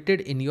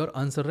limited in your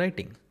answer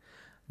writing.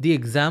 The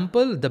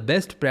example, the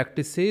best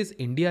practices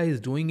India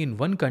is doing in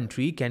one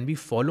country can be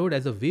followed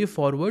as a way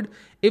forward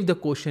if the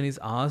question is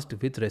asked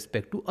with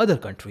respect to other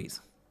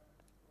countries.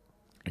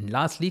 And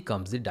lastly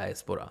comes the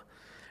diaspora.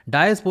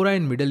 Diaspora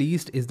in Middle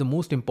East is the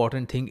most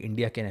important thing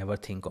India can ever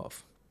think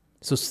of.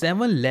 So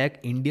 7 lakh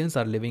Indians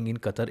are living in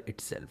Qatar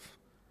itself.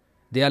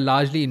 They are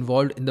largely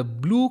involved in the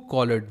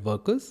blue-collared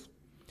workers.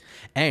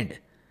 And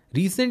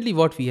recently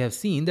what we have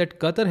seen that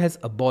Qatar has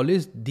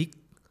abolished the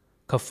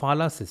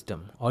kafala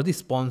system or the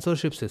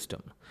sponsorship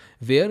system,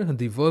 where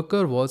the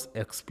worker was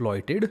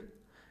exploited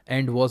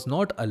and was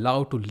not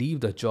allowed to leave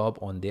the job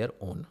on their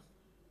own.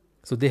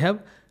 So they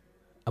have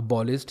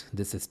abolished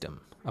the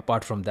system.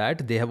 Apart from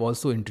that, they have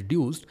also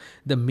introduced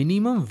the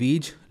minimum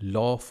wage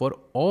law for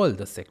all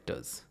the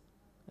sectors.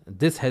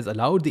 This has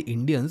allowed the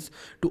Indians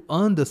to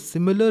earn the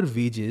similar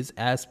wages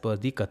as per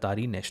the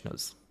Qatari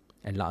nationals.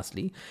 And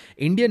lastly,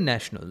 Indian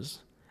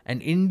nationals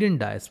and Indian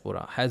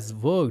diaspora has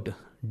worked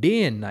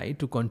day and night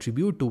to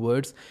contribute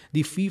towards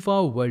the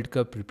FIFA World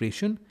Cup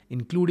preparation,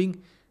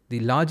 including the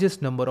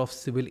largest number of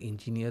civil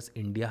engineers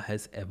India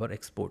has ever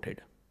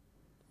exported.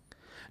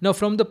 Now,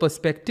 from the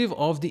perspective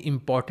of the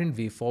important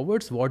way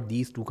forwards, what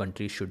these two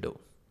countries should do.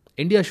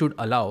 India should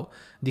allow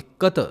the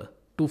Qatar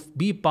to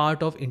be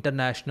part of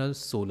International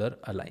Solar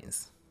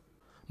Alliance.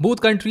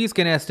 Both countries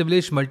can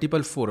establish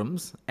multiple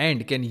forums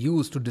and can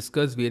use to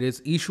discuss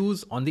various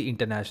issues on the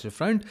international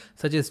front,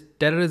 such as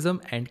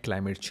terrorism and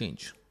climate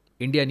change.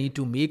 India need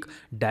to make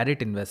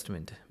direct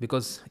investment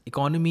because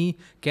economy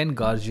can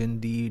guardian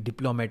the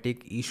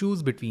diplomatic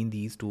issues between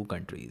these two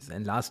countries.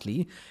 And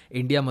lastly,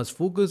 India must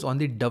focus on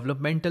the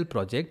developmental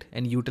project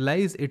and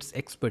utilize its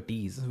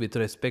expertise with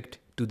respect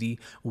to the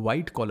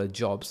white-collar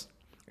jobs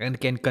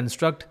and can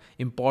construct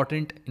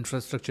important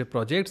infrastructure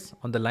projects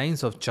on the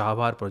lines of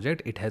Chabahar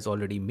project it has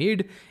already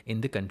made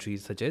in the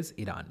countries such as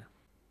Iran.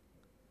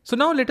 So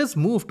now let us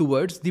move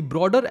towards the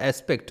broader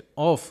aspect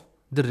of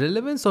the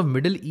relevance of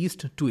Middle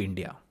East to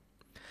India.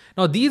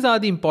 Now these are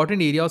the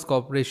important areas of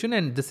cooperation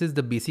and this is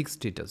the basic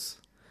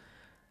status.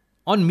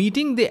 On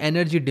meeting the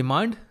energy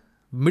demand,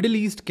 Middle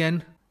East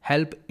can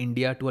help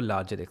India to a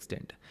larger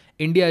extent.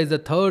 India is the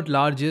third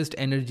largest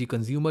energy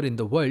consumer in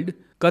the world.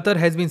 Qatar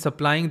has been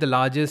supplying the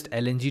largest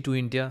LNG to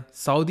India.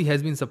 Saudi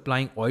has been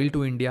supplying oil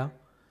to India.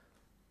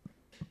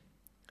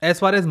 As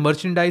far as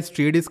merchandise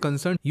trade is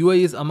concerned,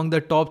 UAE is among the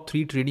top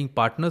 3 trading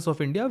partners of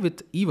India,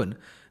 with even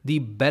the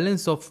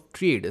balance of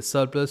trade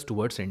surplus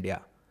towards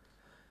India.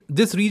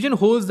 This region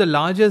holds the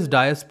largest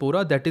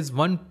diaspora, that is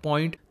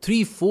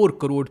 1.34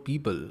 crore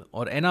people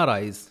or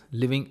NRIs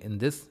living in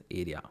this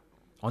area.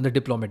 On the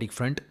diplomatic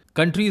front,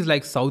 countries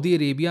like Saudi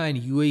Arabia and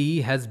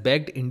UAE has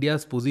backed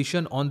India's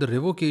position on the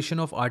revocation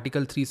of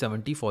Article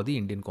 370 for the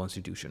Indian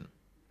Constitution.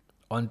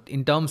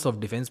 In terms of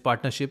defense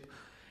partnership,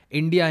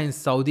 India and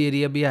Saudi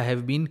Arabia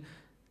have been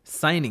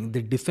signing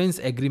the defense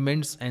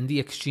agreements and the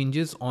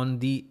exchanges on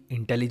the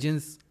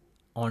intelligence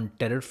on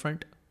terror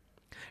front.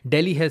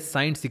 Delhi has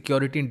signed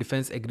security and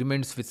defense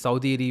agreements with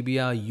Saudi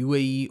Arabia,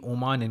 UAE,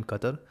 Oman and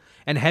Qatar,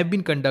 and have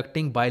been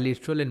conducting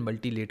bilateral and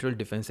multilateral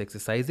defense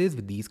exercises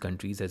with these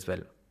countries as well.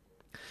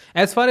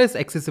 As far as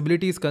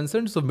accessibility is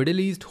concerned, so Middle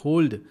East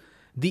hold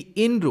the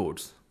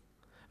inroads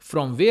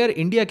from where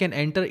India can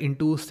enter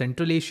into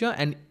Central Asia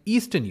and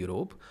Eastern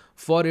Europe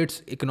for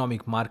its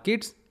economic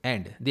markets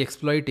and the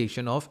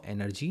exploitation of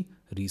energy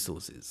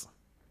resources.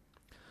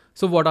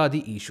 So what are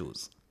the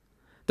issues?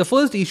 The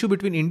first issue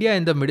between India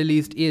and the Middle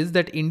East is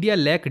that India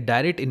lacks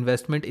direct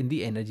investment in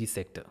the energy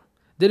sector.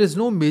 There is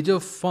no major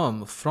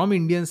firm from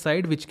Indian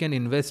side which can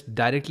invest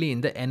directly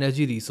in the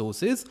energy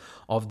resources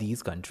of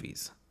these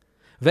countries.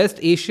 West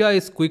Asia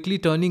is quickly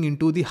turning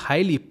into the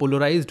highly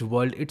polarized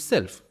world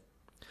itself.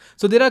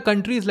 So there are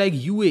countries like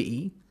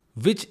UAE,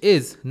 which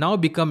is now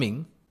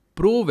becoming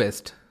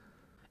pro-West.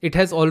 It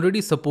has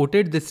already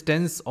supported the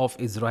stance of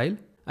Israel,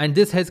 and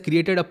this has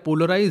created a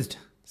polarized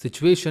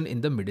situation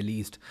in the Middle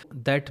East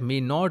that may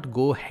not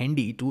go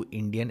handy to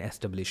Indian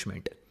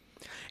establishment.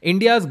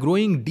 India's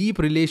growing deep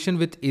relation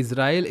with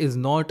Israel is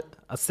not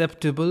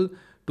acceptable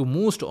to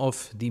most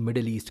of the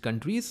Middle East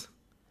countries.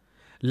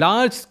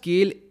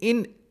 Large-scale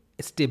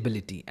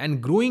instability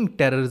and growing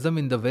terrorism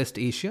in the West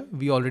Asia.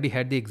 We already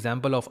had the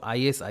example of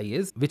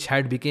ISIS, which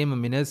had become a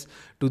menace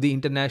to the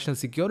international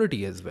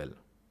security as well.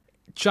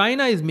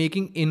 China is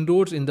making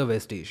inroads in the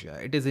West Asia.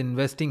 It is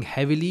investing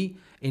heavily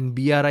in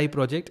BRI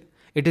project.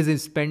 It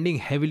is spending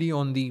heavily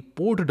on the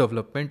port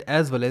development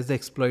as well as the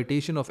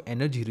exploitation of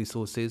energy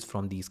resources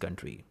from these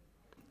countries.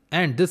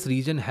 And this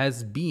region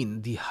has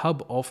been the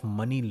hub of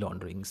money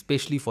laundering,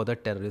 especially for the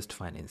terrorist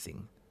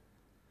financing.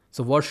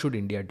 So what should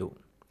India do?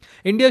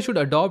 India should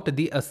adopt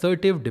the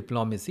assertive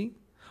diplomacy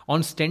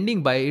on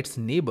standing by its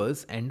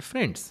neighbors and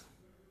friends.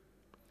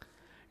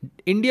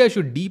 India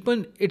should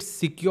deepen its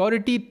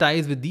security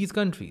ties with these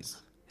countries,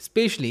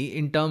 especially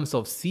in terms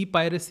of sea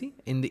piracy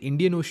in the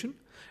Indian Ocean,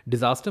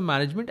 disaster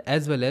management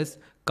as well as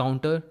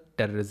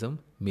counter-terrorism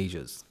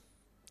measures.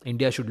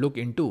 India should look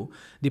into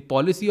the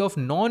policy of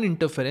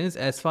non-interference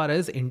as far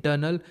as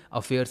internal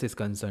affairs is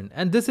concerned.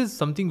 And this is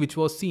something which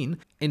was seen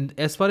in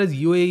as far as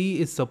UAE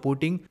is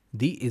supporting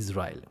the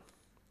Israel.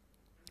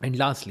 And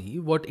lastly,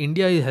 what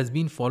India has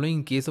been following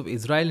in case of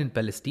Israel and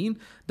Palestine,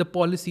 the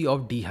policy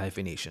of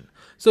dehyphenation.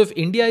 So if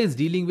India is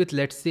dealing with,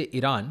 let's say,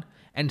 Iran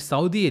and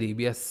Saudi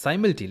Arabia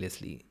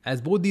simultaneously,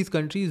 as both these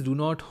countries do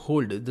not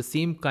hold the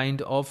same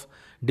kind of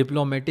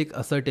diplomatic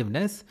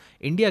assertiveness,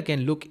 India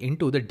can look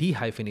into the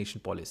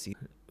dehyphenation policy,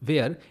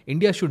 where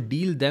India should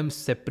deal them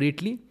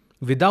separately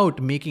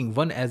without making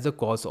one as the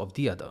cause of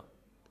the other.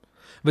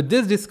 With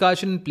this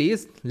discussion in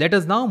place, let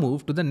us now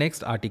move to the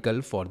next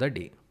article for the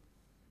day.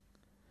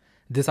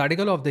 This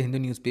article of the Hindu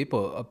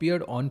newspaper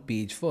appeared on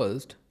page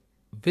 1st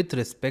with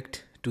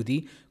respect to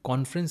the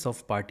Conference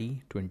of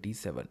Party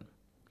 27.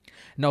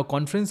 Now,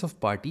 Conference of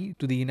Party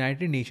to the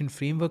United Nations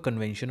Framework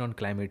Convention on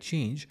Climate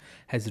Change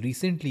has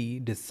recently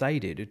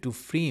decided to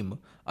frame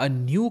a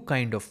new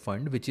kind of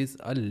fund, which is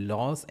a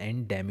loss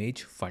and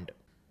damage fund.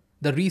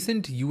 The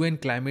recent UN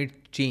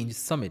Climate Change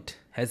Summit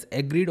has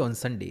agreed on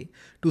Sunday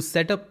to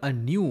set up a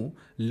new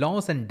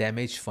loss and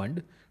damage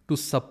fund to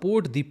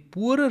support the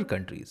poorer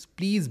countries.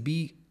 Please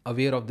be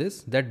aware of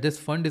this, that this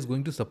fund is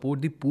going to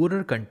support the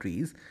poorer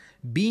countries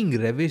being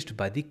ravaged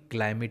by the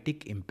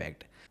climatic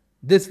impact.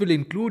 This will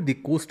include the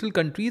coastal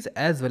countries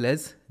as well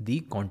as the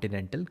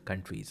continental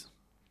countries.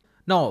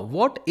 Now,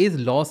 what is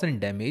loss and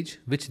damage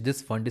which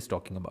this fund is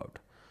talking about?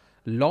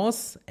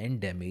 Loss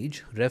and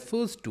damage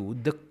refers to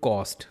the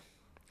cost.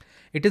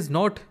 It is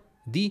not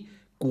the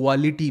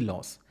quality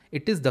loss.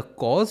 It is the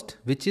cost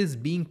which is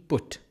being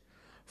put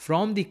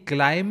from the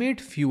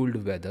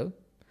climate-fueled weather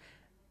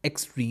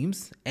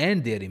extremes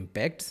and their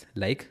impacts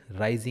like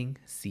rising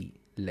sea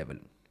level.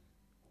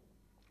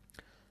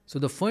 So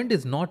the fund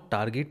is not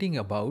targeting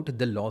about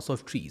the loss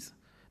of trees.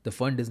 The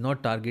fund is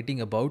not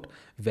targeting about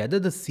whether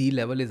the sea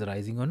level is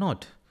rising or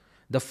not.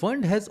 The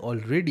fund has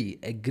already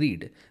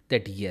agreed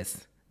that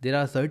yes, there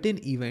are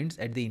certain events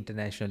at the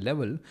international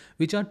level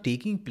which are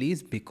taking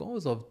place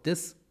because of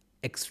this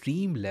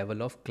extreme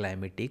level of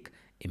climatic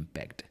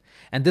impact.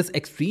 And this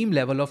extreme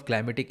level of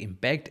climatic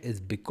impact is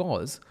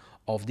because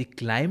of the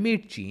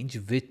climate change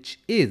which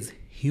is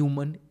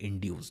human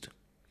induced.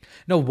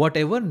 Now,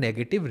 whatever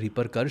negative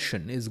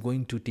repercussion is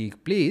going to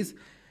take place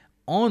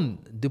on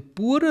the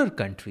poorer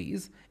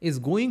countries is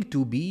going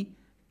to be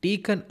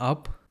taken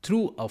up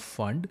through a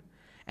fund,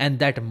 and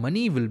that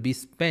money will be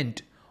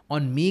spent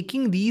on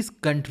making these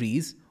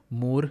countries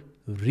more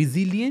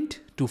resilient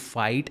to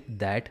fight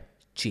that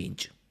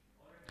change.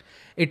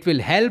 It will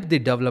help the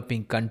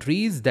developing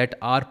countries that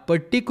are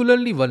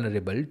particularly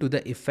vulnerable to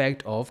the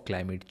effect of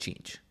climate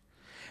change.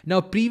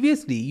 Now,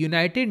 previously,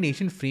 United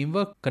Nations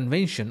Framework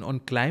Convention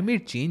on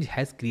Climate Change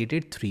has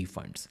created 3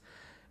 funds: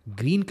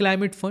 Green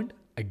Climate Fund,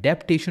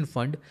 Adaptation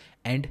Fund,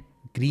 and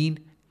Green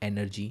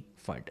Energy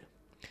Fund.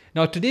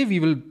 Now, today we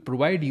will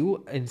provide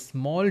you a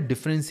small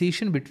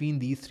differentiation between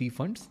these 3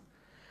 funds.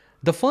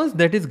 The first,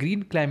 that is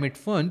Green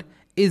Climate Fund,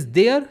 is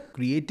there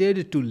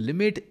created to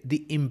limit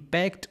the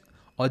impact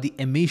or the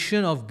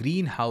emission of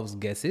greenhouse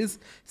gases,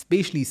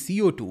 especially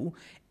CO2,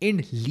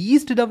 in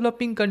least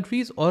developing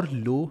countries or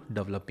low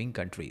developing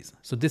countries.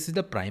 So this is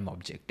the prime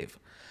objective.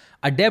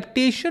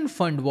 Adaptation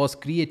Fund was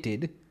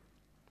created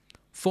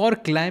for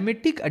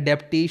climatic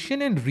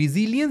adaptation and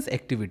resilience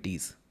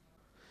activities.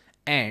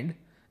 And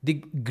the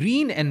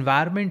Green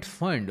Environment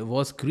Fund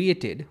was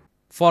created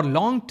for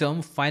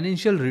long-term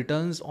financial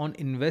returns on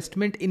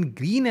investment in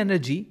green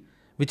energy,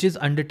 which is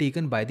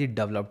undertaken by the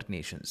developed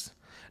nations.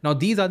 Now,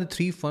 these are the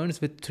 3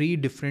 funds with 3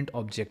 different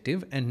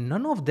objectives, and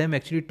none of them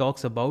actually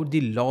talks about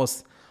the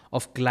loss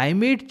of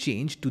climate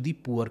change to the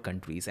poor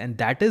countries. And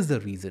that is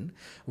the reason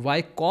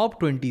why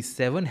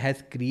COP27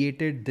 has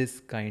created this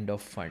kind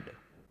of fund.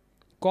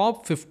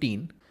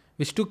 COP15,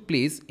 which took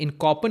place in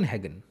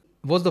Copenhagen,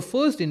 was the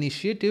first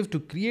initiative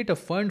to create a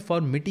fund for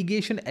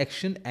mitigation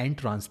action and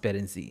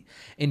transparency,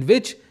 in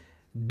which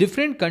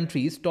different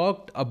countries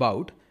talked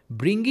about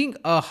bringing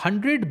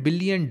 $100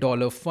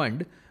 billion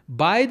fund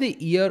by the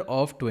year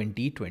of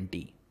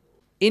 2020.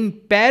 In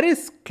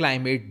Paris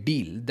Climate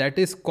Deal, that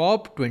is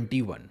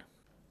COP21,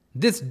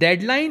 this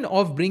deadline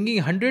of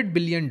bringing $100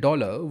 billion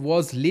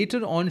was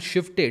later on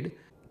shifted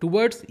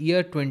towards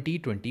year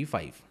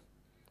 2025.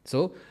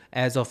 So,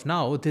 as of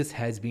now, this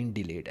has been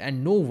delayed,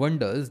 and no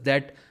wonders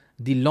that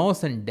the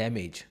loss and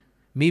damage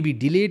may be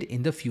delayed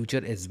in the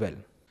future as well.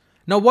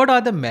 Now, what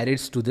are the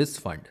merits to this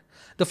fund?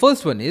 The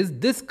first one is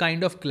this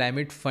kind of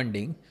climate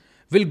funding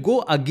will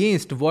go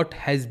against what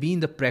has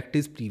been the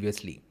practice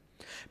previously.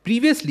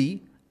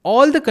 Previously,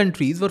 all the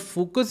countries were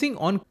focusing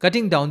on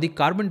cutting down the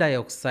carbon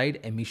dioxide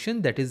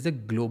emission, that is the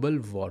global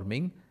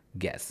warming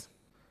gas.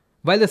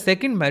 While the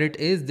second merit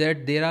is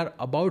that there are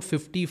about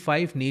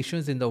 55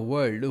 nations in the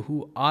world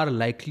who are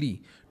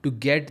likely to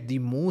get the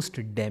most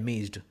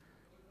damaged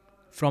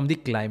from the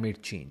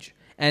climate change,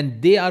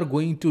 and they are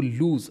going to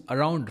lose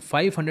around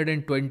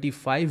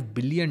 $525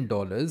 billion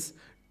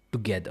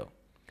together.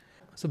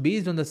 So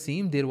based on the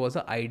same, there was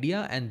an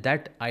idea, and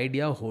that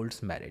idea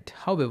holds merit.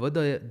 However,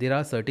 there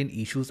are certain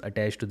issues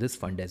attached to this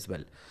fund as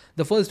well.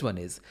 The first one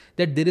is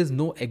that there is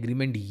no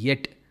agreement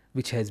yet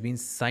which has been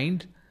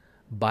signed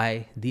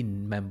by the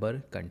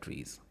member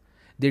countries.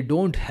 They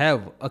don't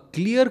have a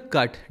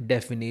clear-cut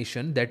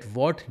definition that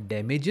what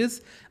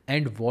damages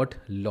and what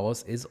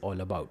loss is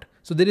all about.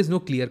 So there is no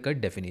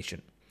clear-cut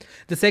definition.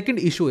 The second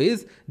issue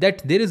is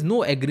that there is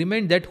no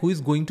agreement that who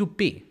is going to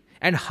pay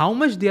and how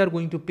much they are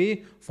going to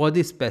pay for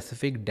the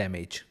specific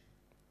damage.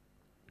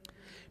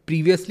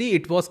 Previously,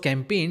 it was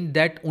campaigned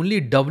that only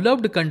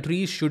developed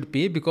countries should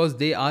pay because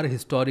they are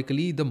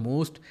historically the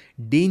most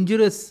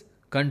dangerous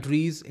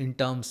countries in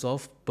terms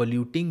of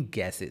polluting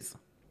gases.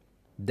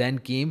 Then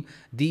came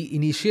the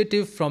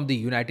initiative from the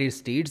United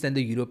States and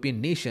the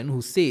European nation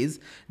who says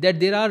that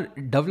there are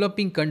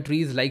developing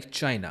countries like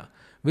China,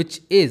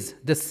 which is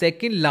the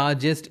second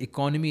largest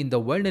economy in the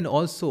world and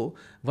also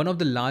one of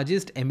the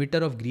largest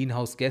emitter of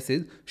greenhouse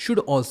gases, should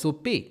also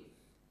pay.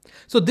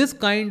 So this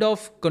kind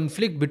of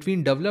conflict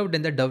between developed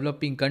and the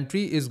developing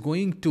country is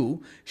going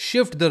to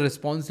shift the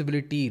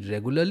responsibility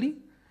regularly,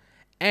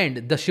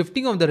 and the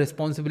shifting of the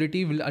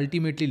responsibility will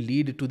ultimately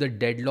lead to the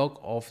deadlock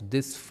of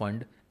this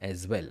fund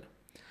as well.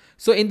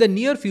 So in the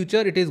near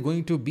future, it is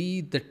going to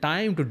be the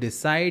time to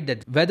decide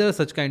that whether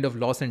such kind of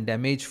loss and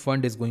damage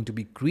fund is going to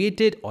be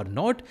created or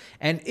not,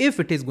 and if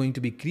it is going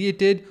to be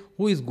created,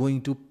 who is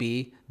going to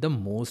pay the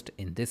most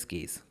in this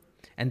case.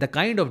 And the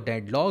kind of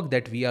deadlock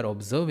that we are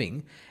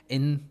observing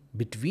in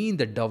between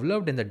the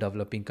developed and the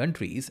developing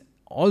countries,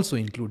 also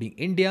including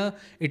India,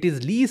 it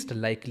is least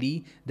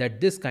likely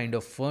that this kind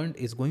of fund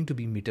is going to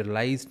be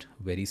materialized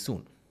very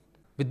soon.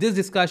 With this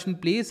discussion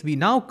place, we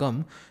now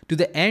come to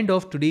the end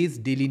of today's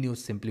Daily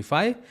News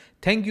Simplify.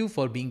 Thank you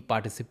for being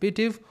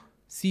participative.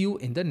 See you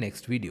in the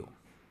next video.